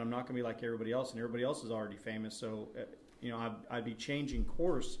in, then I'm not going to be like everybody else, and everybody else is already famous, so I'd be changing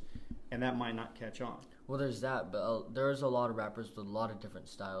course, and that might not catch on. Well, there's that, but there's a lot of rappers with a lot of different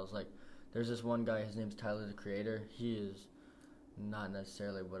styles. Like, there's this one guy, his name's Tyler, the Creator. He is not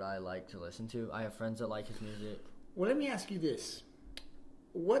necessarily what I like to listen to. I have friends that like his music. Well, let me ask you this.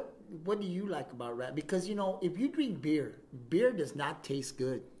 What do you like about rap? Because, if you drink beer does not taste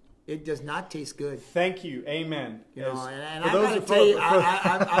good. It does not taste good. Thank you. Amen. And I got to tell you,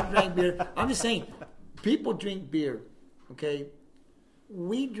 I drank beer. I'm just saying, people drink beer, okay?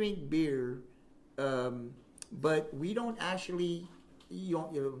 We drink beer, but we don't actually...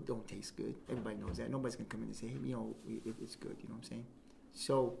 You don't taste good. Everybody knows that. Nobody's going to come in and say, hey, it's good. You know what I'm saying?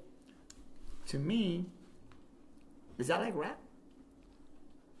 So, to me, is that like rap?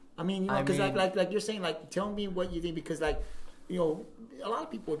 I mean, because like you're saying, like, tell me what you think, because, like, a lot of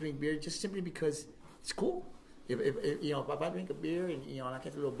people drink beer just simply because it's cool. If I drink a beer and I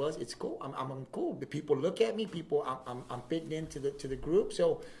get a little buzz, it's cool. I'm cool. The people look at me. I'm fitting into the group.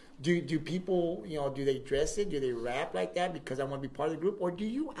 So. Do people, do they dress it? Do they rap like that because I want to be part of the group? Or do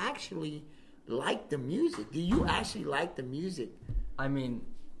you actually like the music? Do you actually like the music? I mean,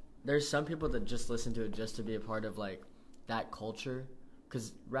 there's some people that just listen to it just to be a part of, like, that culture.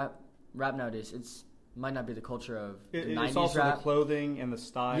 Because rap nowadays, might not be the culture of the 90s rap. It's also the clothing and the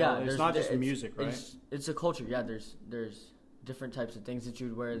style. Yeah, it's not just music, right? It's a culture. Yeah, there's different types of things that you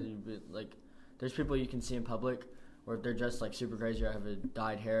would wear. Like, there's people you can see in public, or if they're just like super crazy or have a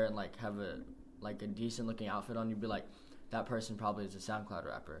dyed hair and like have a decent looking outfit on, you'd be like, that person probably is a SoundCloud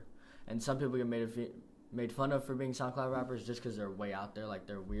rapper. And some people get made fun of for being SoundCloud rappers just because they're way out there, like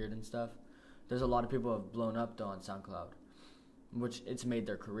they're weird and stuff. There's a lot of people who have blown up though on SoundCloud, which it's made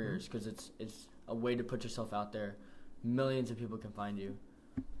their careers because it's a way to put yourself out there. Millions of people can find you.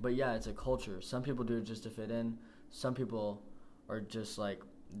 But yeah, it's a culture. Some people do it just to fit in. Some people are just like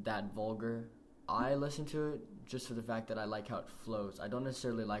that vulgar. I listen to it just for the fact that I like how it flows. I don't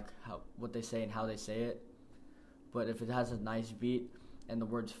necessarily like what they say and how they say it, but if it has a nice beat and the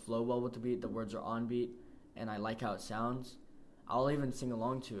words flow well with the beat, the words are on beat, and I like how it sounds, I'll even sing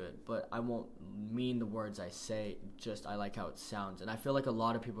along to it, but I won't mean the words I say, just I like how it sounds. And I feel like a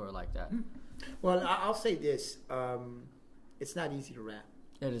lot of people are like that. Well, I'll say this. It's not easy to rap.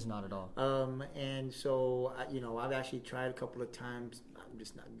 It is not at all. And so, I've actually tried a couple of times. I'm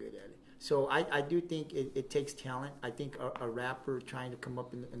just not good at it. So I do think it takes talent. I think a rapper trying to come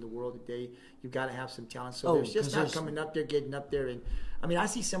up in the world today, you've got to have some talent. So there's just not coming up there, getting up there. And I mean, I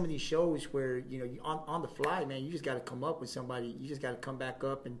see some of these shows where, you on the fly, man, you just got to come up with somebody. You just got to come back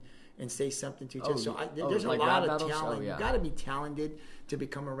up and say something to each other. So there's like a lot of talent. You got to be talented to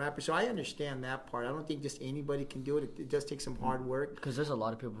become a rapper. So I understand that part. I don't think just anybody can do it. It does take some hard work. Because there's a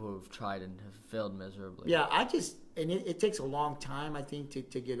lot of people who have tried and have failed miserably. Yeah, and it takes a long time, I think, to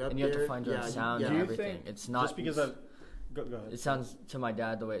get up there. And you have to find your own sound and everything. It's not just because go ahead. It sounds to my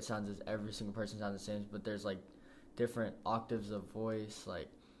dad the way it sounds is every single person sounds the same, but there's like different octaves of voice. Like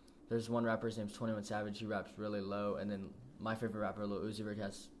there's one rapper, his name's 21 Savage. He raps really low, and then my favorite rapper, Lil Uzi Vert,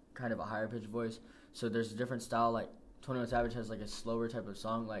 has kind of a higher pitched voice. So there's a different style. Like 21 Savage has like a slower type of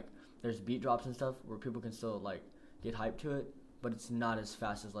song. Like there's beat drops and stuff where people can still like get hyped to it, but it's not as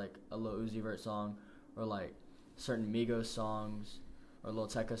fast as like a Lil Uzi Vert song or like certain Migos songs or Lil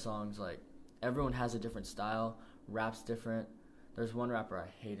Tecca songs. Like everyone has a different style. Rap's different. There's one rapper, I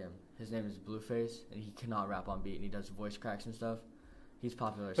hate him. His name is Blueface, and he cannot rap on beat, and he does voice cracks and stuff. He's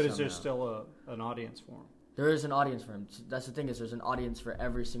popular. But somehow. Is there still an audience for him? There is an audience for him. That's the thing, is there's an audience for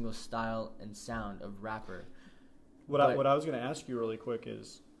every single style and sound of rapper. What I was going to ask you really quick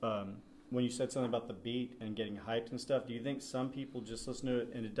is, when you said something about the beat and getting hyped and stuff, do you think some people just listen to it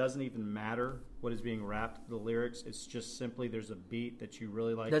and it doesn't even matter what is being rapped, the lyrics? It's just simply there's a beat that you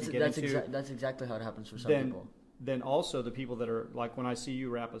really like That's to get into. that's exactly how it happens for some people. Then also the people that are like when I see you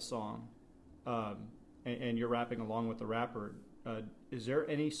rap a song, and you're rapping along with the rapper. Is there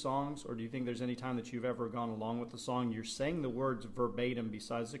any songs, or do you think there's any time that you've ever gone along with the song? You're saying the words verbatim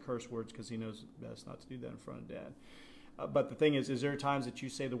besides the curse words because he knows best not to do that in front of Dad. But the thing is there times that you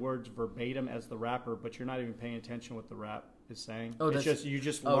say the words verbatim as the rapper, but you're not even paying attention what the rap is saying? Oh, it's just you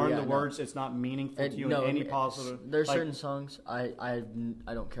just learn the words. It's not meaningful to you in any possible. There's certain songs I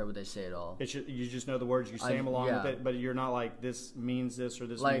don't care what they say at all. You just know the words. You say them along with it, but you're not like this means this or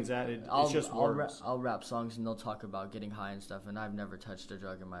this means that. It's just words. I'll rap songs and they'll talk about getting high and stuff, and I've never touched a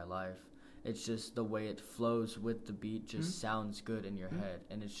drug in my life. It's just the way it flows with the beat just sounds good in your head,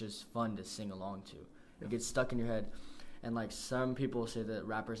 and it's just fun to sing along to. It gets stuck in your head. And like some people say that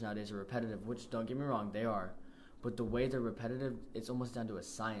rappers nowadays are repetitive, which don't get me wrong, they are. But the way they're repetitive, it's almost down to a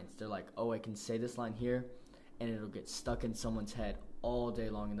science. They're like, oh, I can say this line here, and it'll get stuck in someone's head all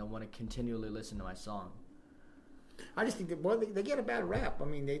day long, and they'll want to continually listen to my song. I just think that they get a bad rap. I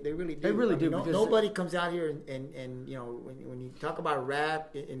mean, they really do. They really do. Nobody comes out here and you know when you talk about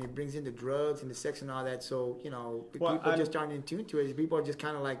rap and it brings in the drugs and the sex and all that. So people just aren't in tune to it. People are just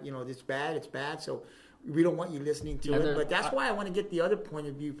kind of like it's bad. So we don't want you listening to it. But that's why I want to get the other point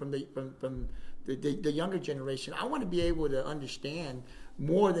of view from the younger generation. I want to be able to understand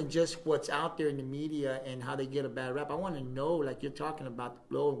more than just what's out there in the media and how they get a bad rap. I want to know, like you're talking about the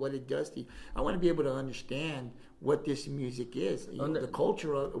flow and what it does to you. I want to be able to understand what this music is, the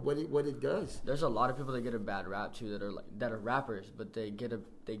culture of what it does. There's a lot of people that get a bad rap too that are rappers, but they get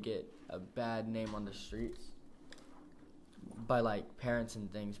a bad name on the streets by like parents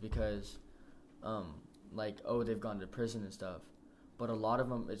and things because they've gone to prison and stuff. But a lot of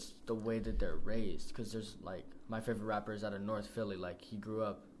them, it's the way that they're raised. Because there's, like, my favorite rapper is out of North Philly. Like, he grew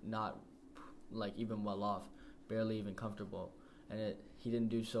up not, like, even well off, barely even comfortable. And he didn't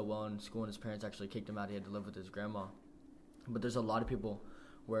do so well in school, and his parents actually kicked him out. He had to live with his grandma. But there's a lot of people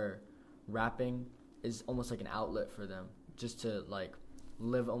where rapping is almost like an outlet for them, just to, like,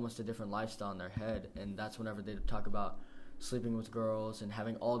 live almost a different lifestyle in their head. And that's whenever they talk about sleeping with girls and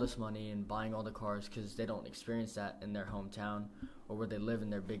having all this money and buying all the cars because they don't experience that in their hometown or where they live in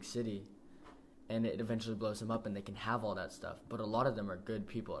their big city, and it eventually blows them up and they can have all that stuff. But a lot of them are good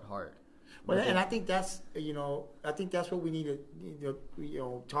people at heart. Well, and I think that's what we need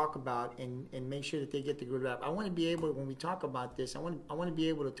to talk about and make sure that they get the good rap. I want to be able, when we talk about this, I want to be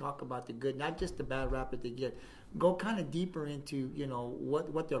able to talk about the good, not just the bad rap that they get. Go kind of deeper into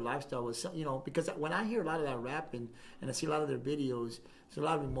what their lifestyle was, because when I hear a lot of that rap and I see a lot of their videos, there's a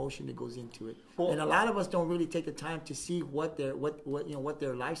lot of emotion that goes into it, and a lot of us don't really take the time to see what their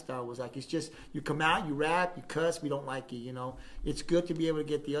lifestyle was like. It's just you come out, you rap, you cuss, we don't like it. It's good to be able to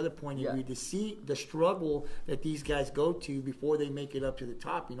get the other point of view, to see the struggle that these guys go to before they make it up to the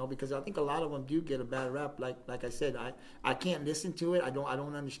top. Because I think a lot of them do get a bad rap. Like I said, I can't listen to it. I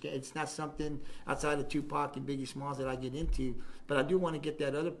don't understand. It's not something outside of Tupac and Biggie Smalls that I get into. But I do want to get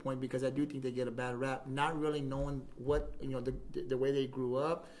that other point because I do think they get a bad rap, not really knowing what the way they grew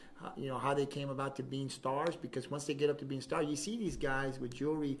up, how they came about to being stars. Because once they get up to being stars, you see these guys with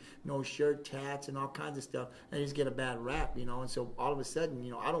jewelry, no shirt, tats, and all kinds of stuff, and they just get a bad rap, And so all of a sudden,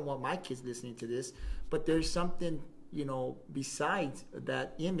 I don't want my kids listening to this, but there's something, besides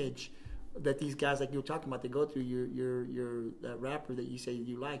that image that these guys like you were talking about, they go through. Your that rapper that you say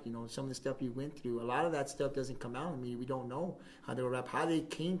you like, some of the stuff you went through. A lot of that stuff doesn't come out. I mean, we don't know how they rap, how they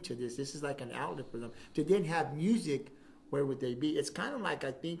came to this. This is like an outlet for them. If they didn't have music, where would they be? It's kind of like,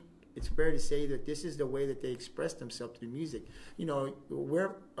 I think it's fair to say that this is the way that they express themselves through music.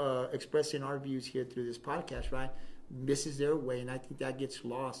 We're expressing our views here through this podcast, right? This is their way, and I think that gets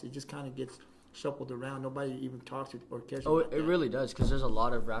lost. It just kind of gets shuffled around. Nobody even talks or cares about that. It really does, because there's a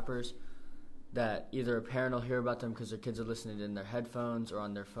lot of rappers that either a parent will hear about them because their kids are listening in their headphones or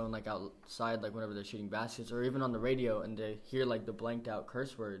on their phone, like outside, like whenever they're shooting baskets, or even on the radio, and they hear like the blanked out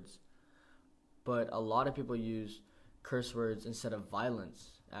curse words. But a lot of people use curse words instead of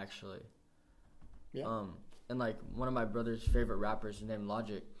violence, actually. Yeah. And like one of my brother's favorite rappers, named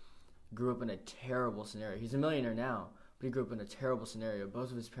Logic, grew up in a terrible scenario. He's a millionaire now, but he grew up in a terrible scenario.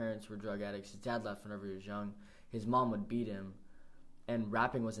 Both of his parents were drug addicts. His dad left whenever he was young. His mom would beat him. And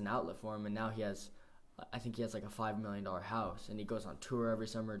rapping was an outlet for him, and now I think he has like a $5 million house, and he goes on tour every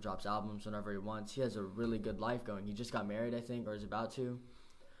summer, drops albums whenever he wants. He has a really good life going. He just got married, I think, or is about to.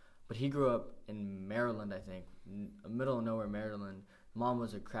 But he grew up in Maryland, I think, middle of nowhere, Maryland. Mom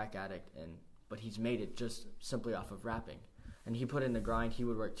was a crack addict, but he's made it just simply off of rapping. and he put in the grind. He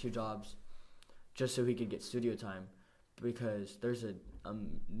would work 2 jobs just so he could get studio time, because there's an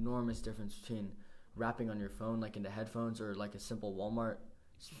enormous difference between rapping on your phone, like into headphones or like a simple Walmart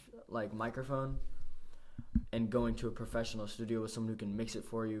like microphone, and going to a professional studio with someone who can mix it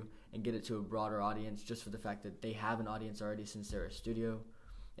for you and get it to a broader audience, just for the fact that they have an audience already since they're a studio.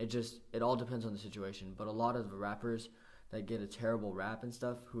 It all depends on the situation. But a lot of the rappers that get a terrible rap and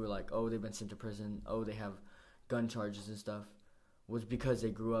stuff, who are like, oh, they've been sent to prison, oh, they have gun charges and stuff, was because they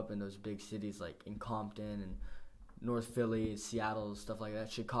grew up in those big cities like in Compton and North Philly, Seattle, stuff like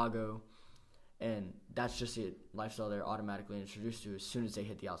that, Chicago. And that's just the lifestyle they're automatically introduced to as soon as they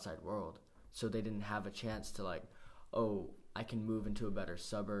hit the outside world. So they didn't have a chance to like, oh, I can move into a better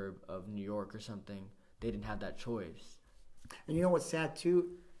suburb of New York or something. They didn't have that choice. And you know what's sad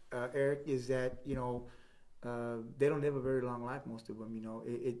too, Eric, is that, they don't live a very long life, most of them.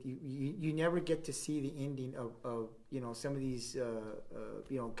 You never get to see the ending of some of these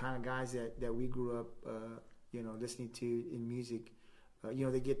kind of guys that we grew up listening to in music.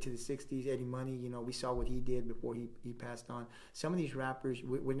 They get to the 60s. Eddie Money, we saw what he did before he passed on. Some of these rappers,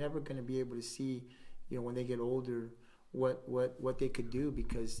 we're never going to be able to see, when they get older, what they could do,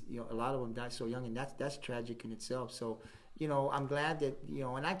 because a lot of them die so young, and that's tragic in itself. So I'm glad that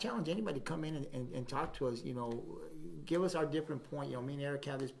and I challenge anybody to come in and talk to us. Give us our different point. Me and Eric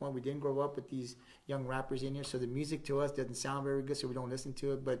have this point. We didn't grow up with these young rappers in here, so the music to us doesn't sound very good, so we don't listen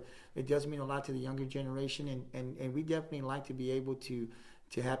to it. But it does mean a lot to the younger generation, and we definitely like to be able to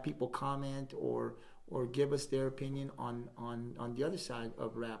have people comment or give us their opinion on the other side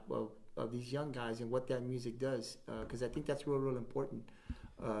of rap, of these young guys and what that music does, because I think that's real important.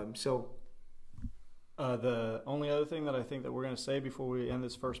 The only other thing that I think that we're going to say before we end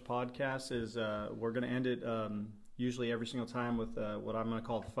this first podcast is we're going to end it usually every single time with what I'm going to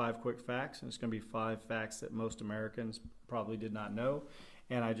call 5 quick facts, and it's going to be 5 facts that most Americans probably did not know.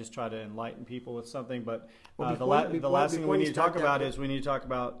 And I just try to enlighten people with something. But the last thing we need to talk about is we need to talk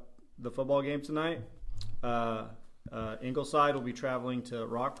about the football game tonight. Ingleside will be traveling to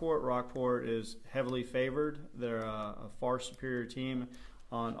Rockport. Rockport is heavily favored. They're a far superior team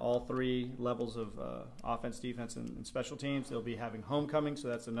on all 3 levels of offense, defense, and special teams. They'll be having homecoming, so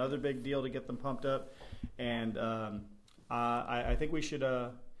that's another big deal to get them pumped up. And I think we should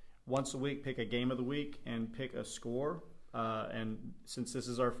once a week pick a game of the week and pick a score. And since this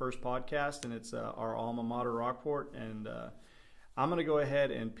is our first podcast and it's our alma mater, Rockport, and I'm going to go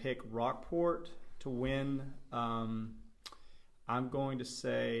ahead and pick Rockport to win. I'm going to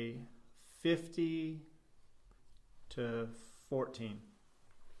say 50-14.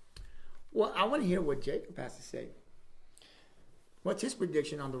 Well, I want to hear what Jacob has to say. What's his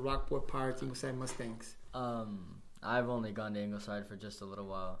prediction on the Rockport Pirates Ingleside Mustangs? I've only gone to Ingleside for just a little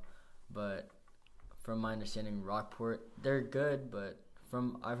while, but from my understanding, Rockport, they're good, but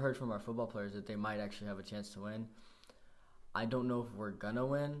I've heard from our football players that they might actually have a chance to win. I don't know if we're gonna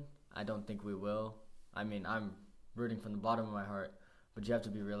win. I don't think we will. I mean, I'm rooting from the bottom of my heart, but you have to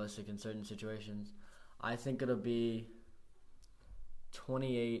be realistic in certain situations. I think it'll be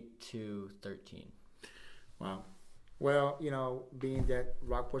 28-13. Wow. Well, being that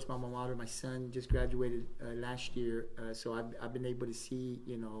Rockport's my alma mater, my son just graduated last year, so I've been able to see,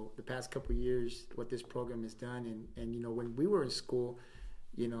 the past couple of years what this program has done. And when we were in school,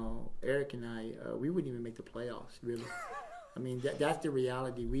 Eric and I, we wouldn't even make the playoffs, really. I mean, that's the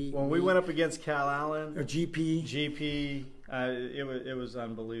reality. When we went up against Cal Allen, or GP, it was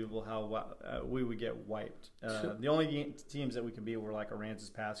unbelievable how we would get wiped. The only teams that we could beat were like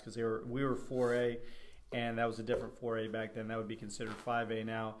Aransas Pass, because we were 4A, and that was a different 4A back then. That would be considered 5A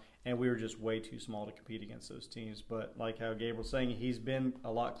now, and we were just way too small to compete against those teams. But like how Gabriel's saying, he's been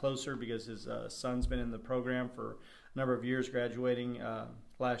a lot closer because his son's been in the program for a number of years, graduating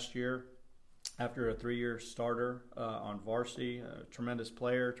last year after a 3-year starter on varsity. A tremendous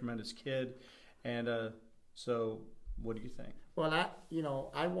player, tremendous kid. And so what do you think? Well,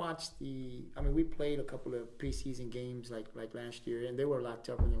 I watched we played a couple of preseason games like last year, and they were a lot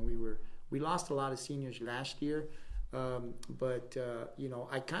tougher than we were. We lost a lot of seniors last year, but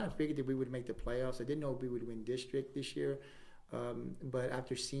I kind of figured that we would make the playoffs. I didn't know if we would win district this year, but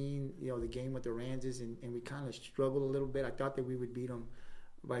after seeing the game with the Aransas, and we kind of struggled a little bit, I thought that we would beat them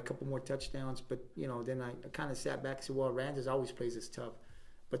by a couple more touchdowns. But then I kind of sat back and said, well, Aransas always plays us tough.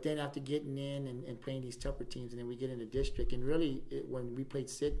 But then after getting in and playing these tougher teams, and then we get into district, and really when we played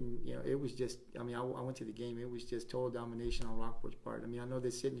Sitten, it was just, I went to the game, it was just total domination on Rockport's part. I know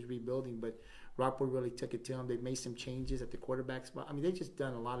that Sitten's rebuilding, but Rockport really took it to them. They've made some changes at the quarterback spot. They've just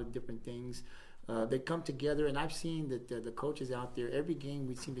done a lot of different things. They come together, and I've seen that the coaches out there, every game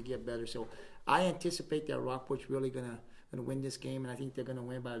we seem to get better. So I anticipate that Rockport's really going to going to win this game, and I think they're going to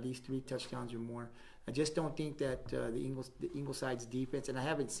win by at least 3 touchdowns or more. I just don't think that the Ingleside's defense, and I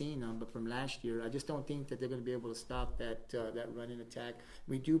haven't seen them, but from last year, I just don't think that they're going to be able to stop that running attack.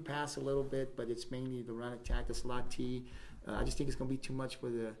 We do pass a little bit, but it's mainly the run attack, the slot T. I just think it's going to be too much for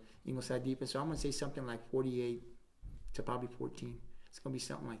the Ingleside defense. So I'm going to say something like 48 to probably 14. It's going to be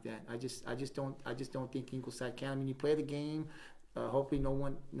something like that. I just don't think Ingleside can. I mean, you play the game. Hopefully, no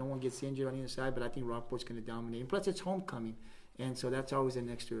one gets injured on either side. But I think Rockport's going to dominate. And plus, it's homecoming, and so that's always an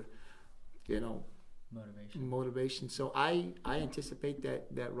extra, motivation. So I anticipate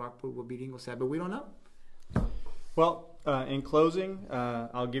that Rockport will beat Ingleside, but we don't know. Well, in closing,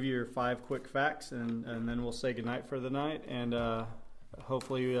 I'll give you your 5 quick facts, and then we'll say goodnight for the night. And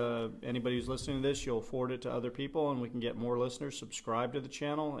hopefully, anybody who's listening to this, you'll forward it to other people, and we can get more listeners. Subscribe to the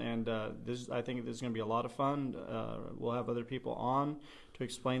channel, and I think this is going to be a lot of fun. We'll have other people on to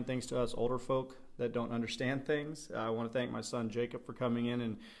explain things to us older folk that don't understand things. I want to thank my son Jacob for coming in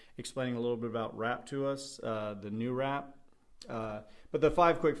and explaining a little bit about rap to us, the new rap. But the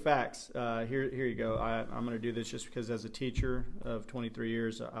 5 quick facts, here you go. I'm going to do this just because as a teacher of 23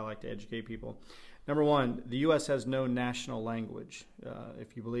 years, I like to educate people. Number 1, the U.S. has no national language.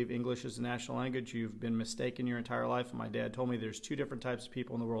 If you believe English is the national language, you've been mistaken your entire life. And my dad told me there's 2 different types of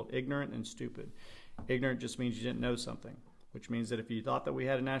people in the world, ignorant and stupid. Ignorant just means you didn't know something, which means that if you thought that we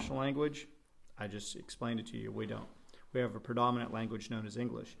had a national language, I just explained it to you. We don't. We have a predominant language known as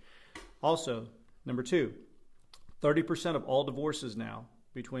English. Also, number 2, 30% of all divorces now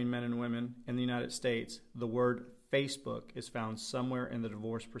between men and women in the United States, the word Facebook is found somewhere in the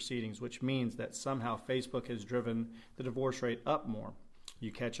divorce proceedings, which means that somehow Facebook has driven the divorce rate up more.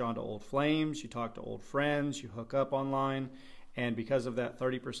 You catch on to old flames, you talk to old friends, you hook up online, and because of that,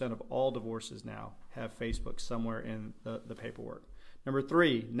 30% of all divorces now have Facebook somewhere in the paperwork. Number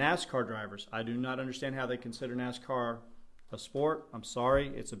 3, NASCAR drivers. I do not understand how they consider NASCAR a sport. I'm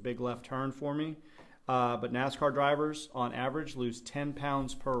sorry, it's a big left turn for me. But NASCAR drivers, on average, lose 10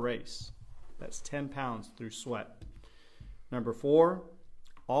 pounds per race. That's 10 pounds through sweat. Number 4,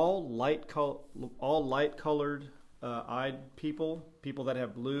 all light-colored eyed people that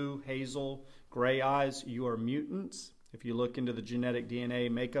have blue, hazel, gray eyes, you are mutants. If you look into the genetic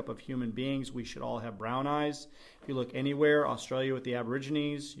DNA makeup of human beings, we should all have brown eyes. If you look anywhere, Australia with the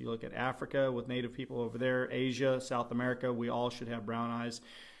Aborigines, you look at Africa with native people over there, Asia, South America, we all should have brown eyes.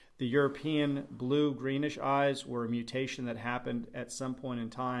 The European blue-greenish eyes were a mutation that happened at some point in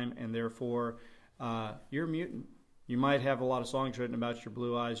time, and therefore you're a mutant. You might have a lot of songs written about your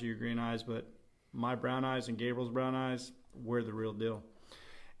blue eyes or your green eyes, but my brown eyes and Gabriel's brown eyes, we're the real deal.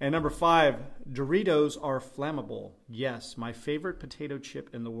 And number 5, Doritos are flammable. Yes, my favorite potato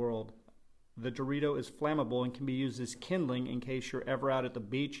chip in the world. The Dorito is flammable and can be used as kindling in case you're ever out at the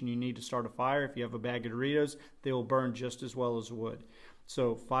beach and you need to start a fire. If you have a bag of Doritos, they will burn just as well as wood.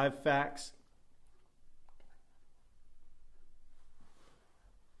 So 5 facts.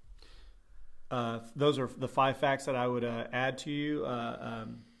 Those are the 5 facts that I would add to you.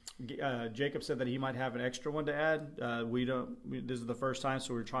 Jacob said that he might have an extra one to add. This is the first time,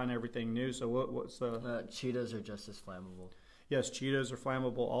 so we're trying everything new. So what's the? Cheetos are just as flammable. Yes, Cheetos are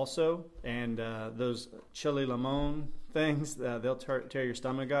flammable also, and those chili limon things, they'll tear your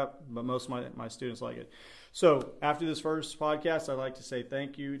stomach up. But most of my students like it. So after this first podcast, I'd like to say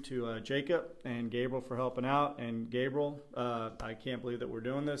thank you to Jacob and Gabriel for helping out. And Gabriel, I can't believe that we're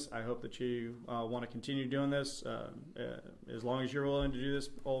doing this. I hope that you want to continue doing this. As long as you're willing to do this,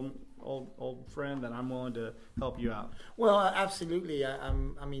 old friend, then I'm willing to help you out. Well, absolutely. I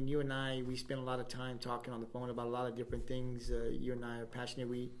mean, you and I, we spend a lot of time talking on the phone about a lot of different things. You and I are passionate.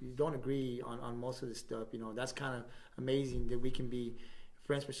 We don't agree on most of the stuff. That's kind of amazing that we can be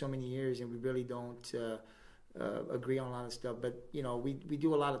friends for so many years and we really don't agree on a lot of stuff. But we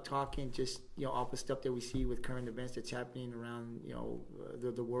do a lot of talking just off the stuff that we see with current events that's happening around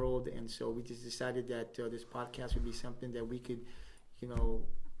the world. And so we just decided that this podcast would be something that we could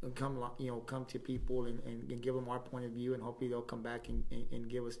come to people and give them our point of view, and hopefully they'll come back and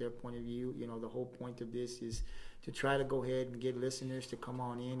give us their point of view. The whole point of this is to try to go ahead and get listeners to come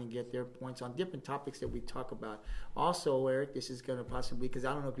on in and get their points on different topics that we talk about. Also, Eric, this is going to possibly, because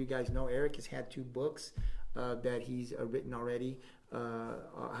I don't know if you guys know, Eric has had 2 books that he's written already.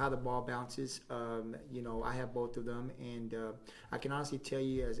 How the Ball Bounces. I have both of them, and I can honestly tell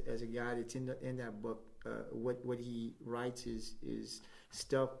you, as a guy that's in that book, what he writes is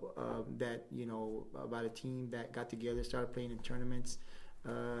stuff that about a team that got together, started playing in tournaments,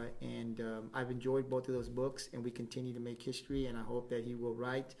 and I've enjoyed both of those books, and we continue to make history. And I hope that he will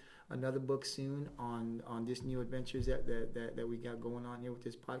write another book soon on this new adventures that we got going on here with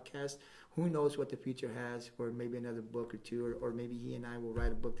this podcast. Who knows what the future has for maybe another book or two, or maybe he and I will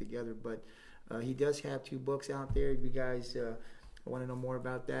write a book together. But he does have 2 books out there. If you guys want to know more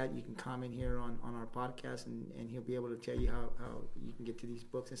about that, you can comment here on our podcast, and he'll be able to tell you how you can get to these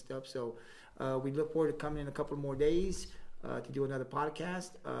books and stuff. So we look forward to coming in a couple more days to do another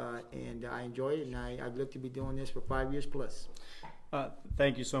podcast, and I enjoy it, and I've looked to be doing this for 5 years plus.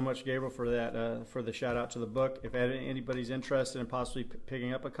 Thank you so much, Gabriel, for that, for the shout out to the book. If anybody's interested in possibly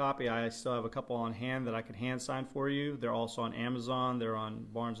picking up a copy, I still have a couple on hand that I can hand sign for you. They're also on Amazon. They're on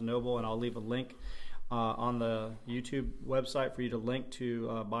Barnes & Noble, and I'll leave a link on the YouTube website for you to link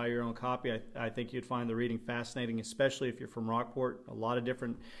to buy your own copy. I think you'd find the reading fascinating, especially if you're from Rockport. A lot of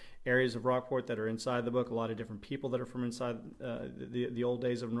different areas of Rockport that are inside the book, a lot of different people that are from inside the old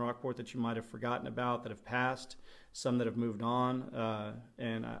days of Rockport that you might have forgotten about, that have passed, some that have moved on,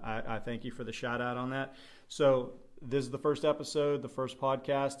 and I thank you for the shout out on that. So this is the first episode, the first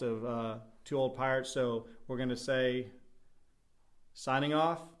podcast of Two Old Pirates, so we're going to say, signing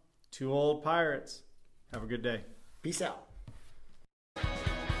off, Two Old Pirates. Have a good day. Peace out.